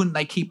why couldn't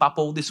they keep up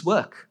all this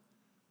work?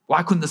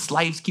 Why couldn't the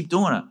slaves keep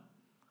doing it?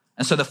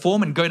 And so the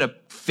foremen go to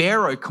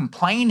Pharaoh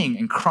complaining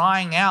and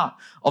crying out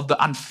of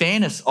the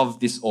unfairness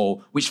of this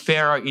all, which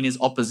Pharaoh in his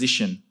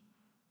opposition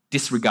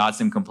disregards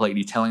them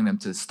completely, telling them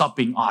to stop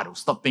being idle,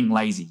 stop being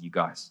lazy, you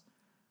guys.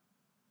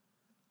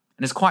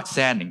 And it's quite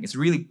saddening. It's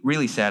really,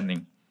 really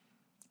saddening.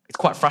 It's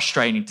quite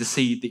frustrating to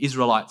see the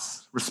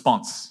Israelites'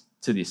 response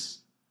to this.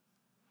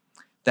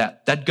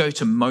 That they'd go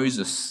to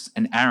Moses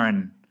and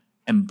Aaron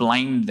and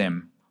blame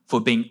them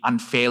for being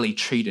unfairly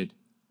treated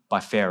by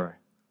Pharaoh,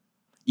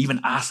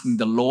 even asking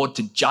the Lord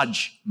to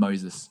judge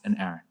Moses and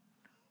Aaron.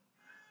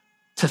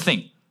 To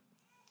think,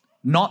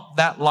 not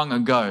that long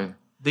ago,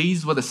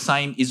 these were the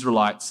same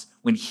Israelites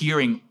when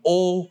hearing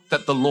all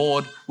that the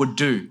Lord would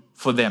do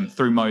for them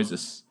through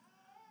Moses.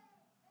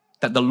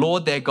 That the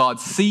Lord their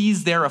God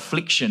sees their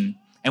affliction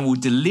and will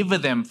deliver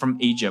them from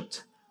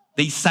Egypt.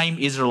 These same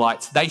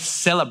Israelites, they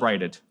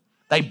celebrated,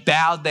 they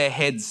bowed their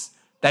heads,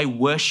 they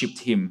worshipped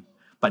him.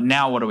 But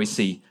now what do we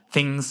see?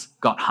 Things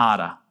got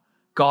harder.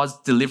 God's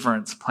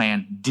deliverance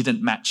plan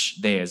didn't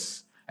match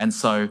theirs, and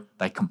so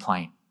they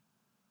complain.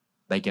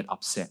 They get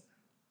upset.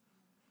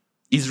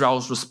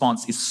 Israel's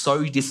response is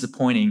so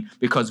disappointing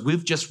because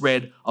we've just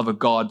read of a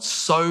God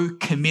so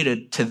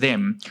committed to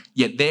them,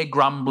 yet they're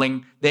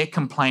grumbling, they're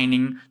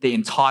complaining, their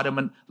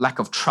entitlement, lack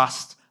of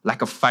trust,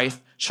 lack of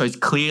faith shows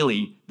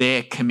clearly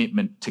their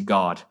commitment to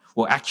God.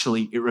 Well,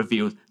 actually, it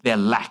reveals their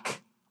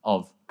lack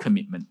of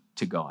commitment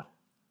to God.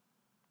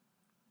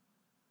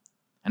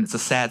 And it's a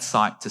sad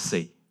sight to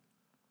see.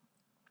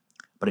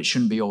 But it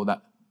shouldn't be all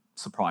that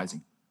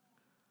surprising.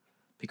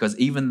 Because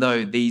even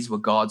though these were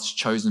God's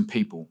chosen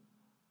people,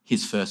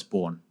 his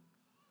firstborn,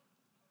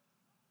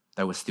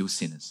 they were still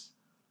sinners.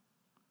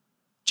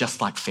 Just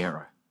like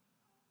Pharaoh.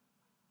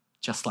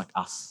 Just like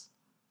us.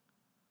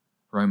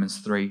 Romans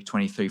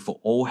 3:23, for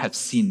all have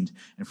sinned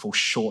and fall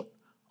short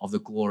of the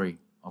glory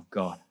of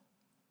God.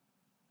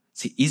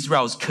 See,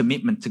 Israel's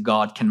commitment to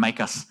God can make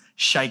us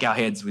shake our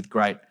heads with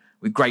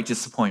great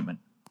disappointment.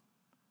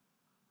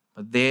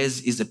 But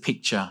theirs is a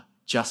picture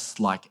just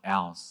like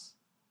ours.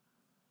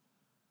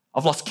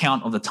 I've lost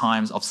count of the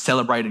times I've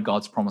celebrated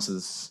God's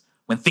promises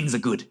when things are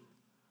good.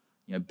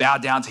 Bow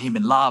down to him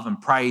in love and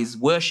praise,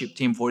 worshipped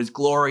him for his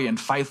glory and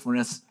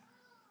faithfulness.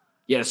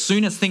 Yet as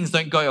soon as things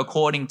don't go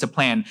according to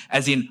plan,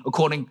 as in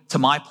according to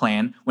my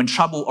plan, when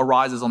trouble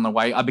arises on the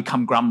way, I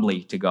become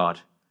grumbly to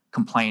God,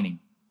 complaining,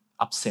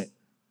 upset,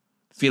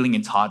 feeling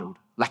entitled,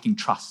 lacking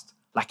trust,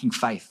 lacking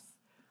faith.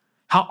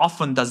 How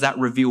often does that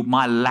reveal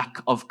my lack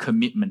of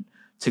commitment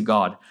to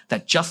God?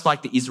 That just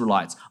like the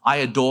Israelites, I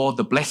adore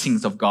the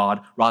blessings of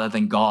God rather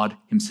than God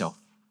himself.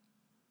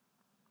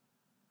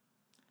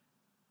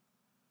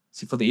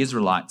 See, for the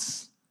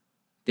Israelites,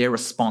 their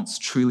response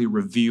truly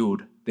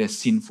revealed their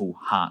sinful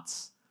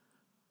hearts.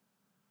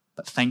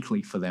 But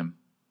thankfully for them,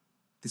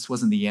 this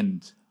wasn't the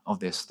end of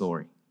their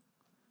story.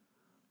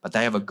 But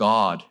they have a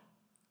God,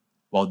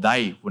 while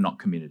they were not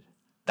committed,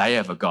 they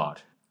have a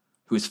God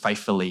who is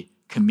faithfully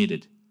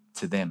committed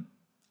to them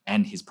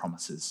and his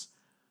promises.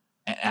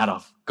 And out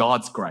of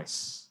God's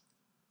grace,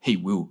 he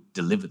will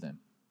deliver them.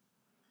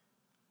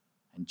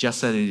 And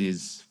just as it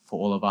is for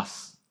all of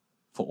us,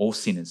 for all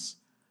sinners,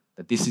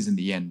 that this isn't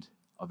the end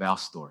of our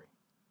story.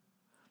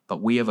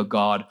 But we have a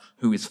God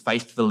who is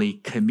faithfully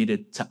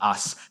committed to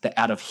us, that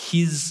out of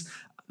his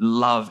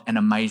love and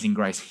amazing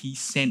grace, he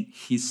sent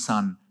his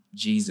son,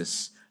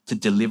 Jesus, to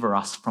deliver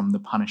us from the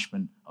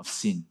punishment of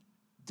sin,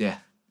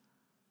 death.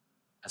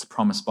 As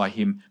promised by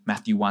him,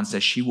 Matthew 1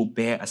 says, she will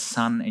bear a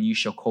son and you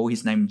shall call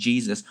his name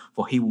Jesus,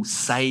 for he will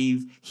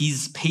save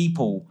his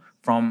people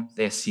from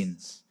their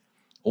sins.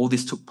 All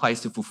this took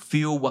place to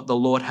fulfill what the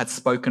Lord had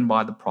spoken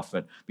by the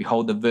prophet.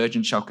 Behold, the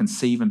virgin shall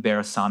conceive and bear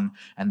a son,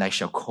 and they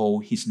shall call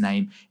his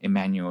name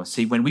Emmanuel.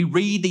 See, when we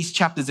read these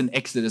chapters in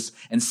Exodus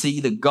and see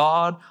the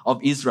God of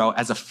Israel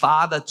as a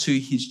father to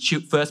his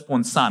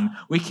firstborn son,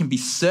 we can be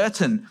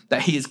certain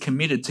that he is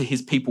committed to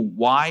his people.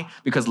 Why?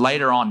 Because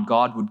later on,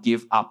 God would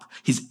give up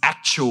his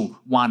actual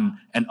one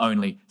and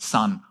only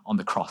son on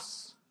the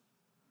cross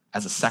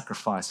as a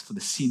sacrifice for the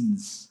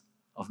sins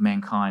of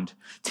mankind,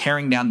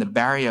 tearing down the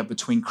barrier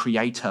between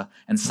creator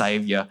and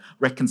savior,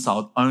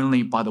 reconciled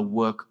only by the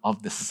work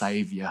of the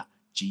savior,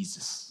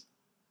 Jesus.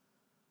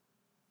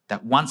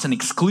 That once an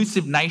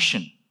exclusive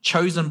nation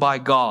chosen by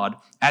God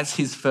as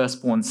his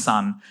firstborn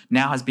son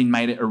now has been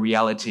made a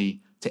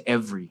reality to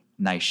every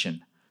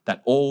nation,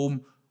 that all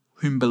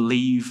whom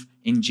believe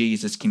in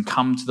Jesus can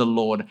come to the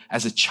Lord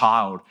as a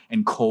child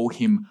and call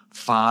him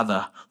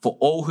Father. For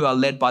all who are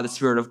led by the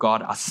Spirit of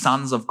God are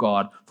sons of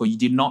God. For you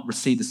did not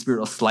receive the spirit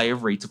of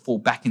slavery to fall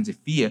back into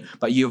fear,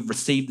 but you have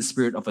received the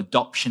spirit of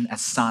adoption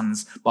as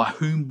sons, by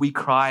whom we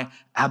cry,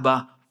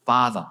 Abba,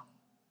 Father.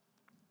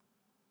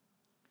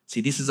 See,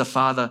 this is a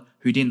Father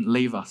who didn't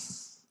leave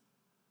us,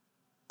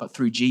 but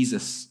through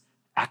Jesus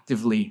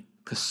actively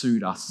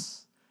pursued us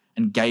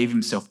and gave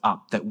himself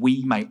up, that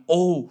we may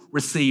all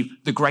receive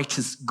the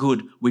greatest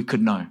good we could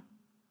know,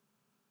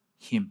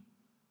 him.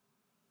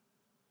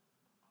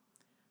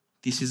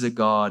 This is a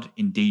God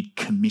indeed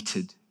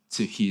committed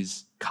to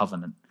his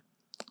covenant.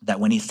 that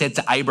when he said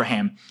to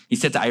Abraham,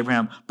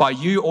 by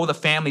you all the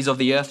families of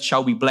the earth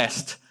shall be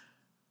blessed.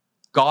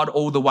 God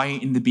all the way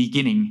in the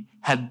beginning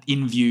had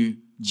in view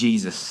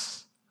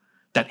Jesus.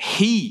 That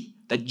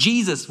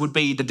Jesus would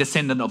be the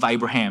descendant of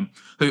Abraham,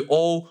 who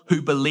all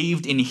who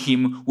believed in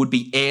him would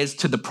be heirs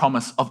to the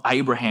promise of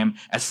Abraham,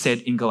 as said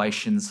in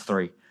Galatians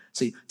 3.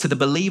 See, to the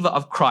believer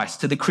of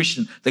Christ, to the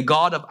Christian, the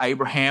God of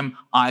Abraham,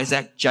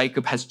 Isaac,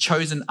 Jacob has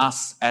chosen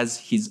us as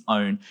his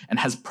own and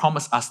has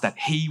promised us that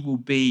he will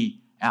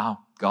be our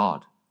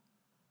God.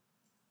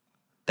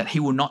 That he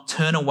will not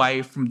turn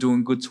away from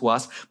doing good to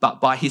us, but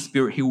by his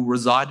Spirit he will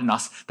reside in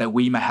us that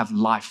we may have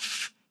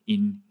life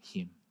in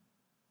him.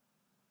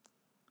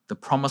 The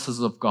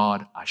promises of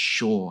God are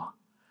sure,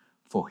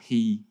 for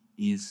he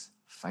is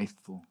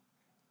faithful.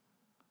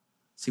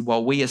 See,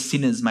 while we as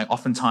sinners may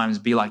oftentimes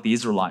be like the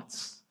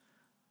Israelites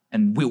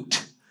and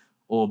wilt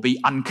or be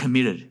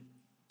uncommitted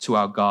to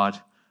our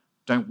God,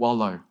 don't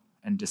wallow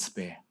and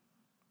despair,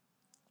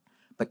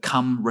 but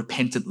come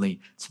repentantly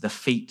to the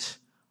feet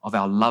of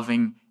our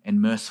loving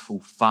and merciful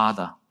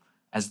Father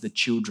as the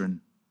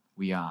children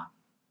we are.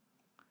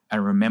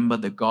 And remember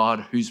the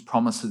God whose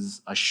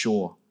promises are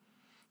sure,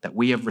 that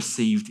we have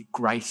received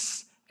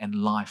grace and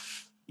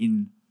life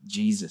in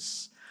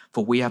Jesus,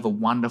 for we have a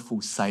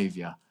wonderful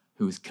Saviour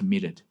who is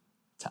committed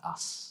to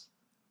us.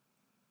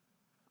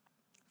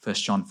 1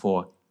 John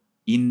 4,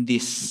 in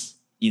this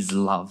is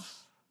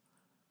love,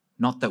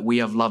 not that we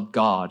have loved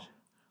God,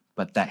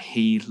 but that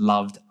he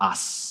loved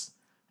us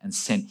and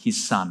sent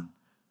his Son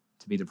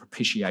to be the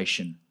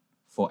propitiation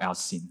for our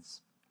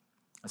sins.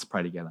 Let's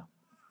pray together.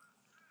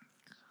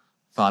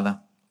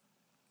 Father,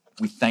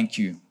 we thank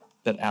you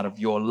that out of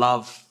your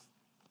love,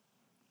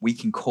 we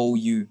can call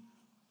you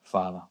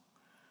Father.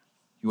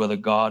 You are the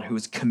God who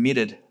is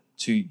committed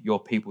to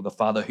your people, the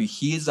Father who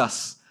hears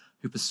us,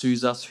 who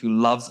pursues us, who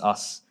loves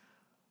us,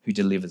 who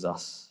delivers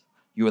us.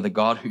 You are the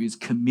God who is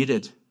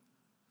committed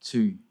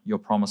to your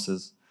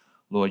promises.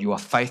 Lord, you are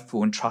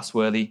faithful and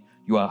trustworthy.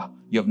 You have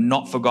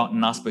not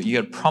forgotten us, but you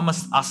had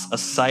promised us a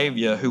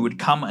Saviour who would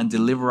come and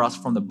deliver us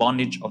from the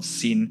bondage of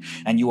sin.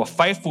 And you are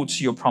faithful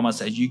to your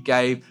promise as you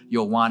gave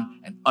your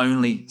one and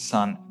only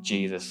Son,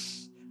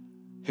 Jesus,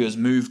 who has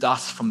moved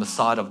us from the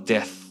side of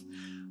death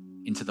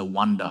into the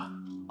wonder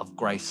of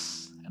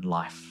grace and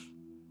life.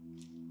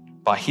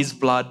 By his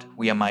blood,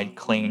 we are made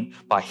clean.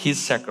 By his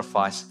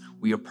sacrifice,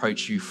 we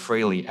approach you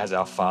freely as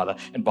our Father.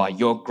 And by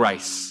your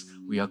grace,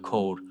 we are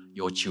called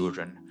your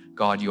children.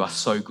 God, you are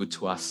so good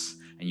to us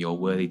and you are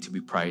worthy to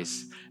be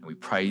praised. And we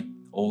pray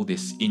all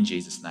this in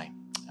Jesus'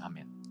 name.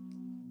 Amen.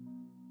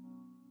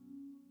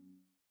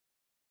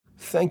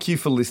 Thank you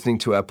for listening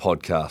to our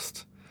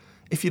podcast.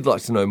 If you'd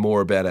like to know more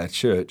about our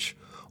church,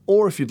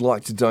 or if you'd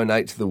like to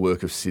donate to the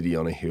work of City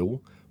on a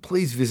Hill,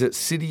 please visit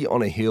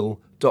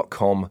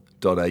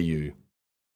cityonahill.com.au.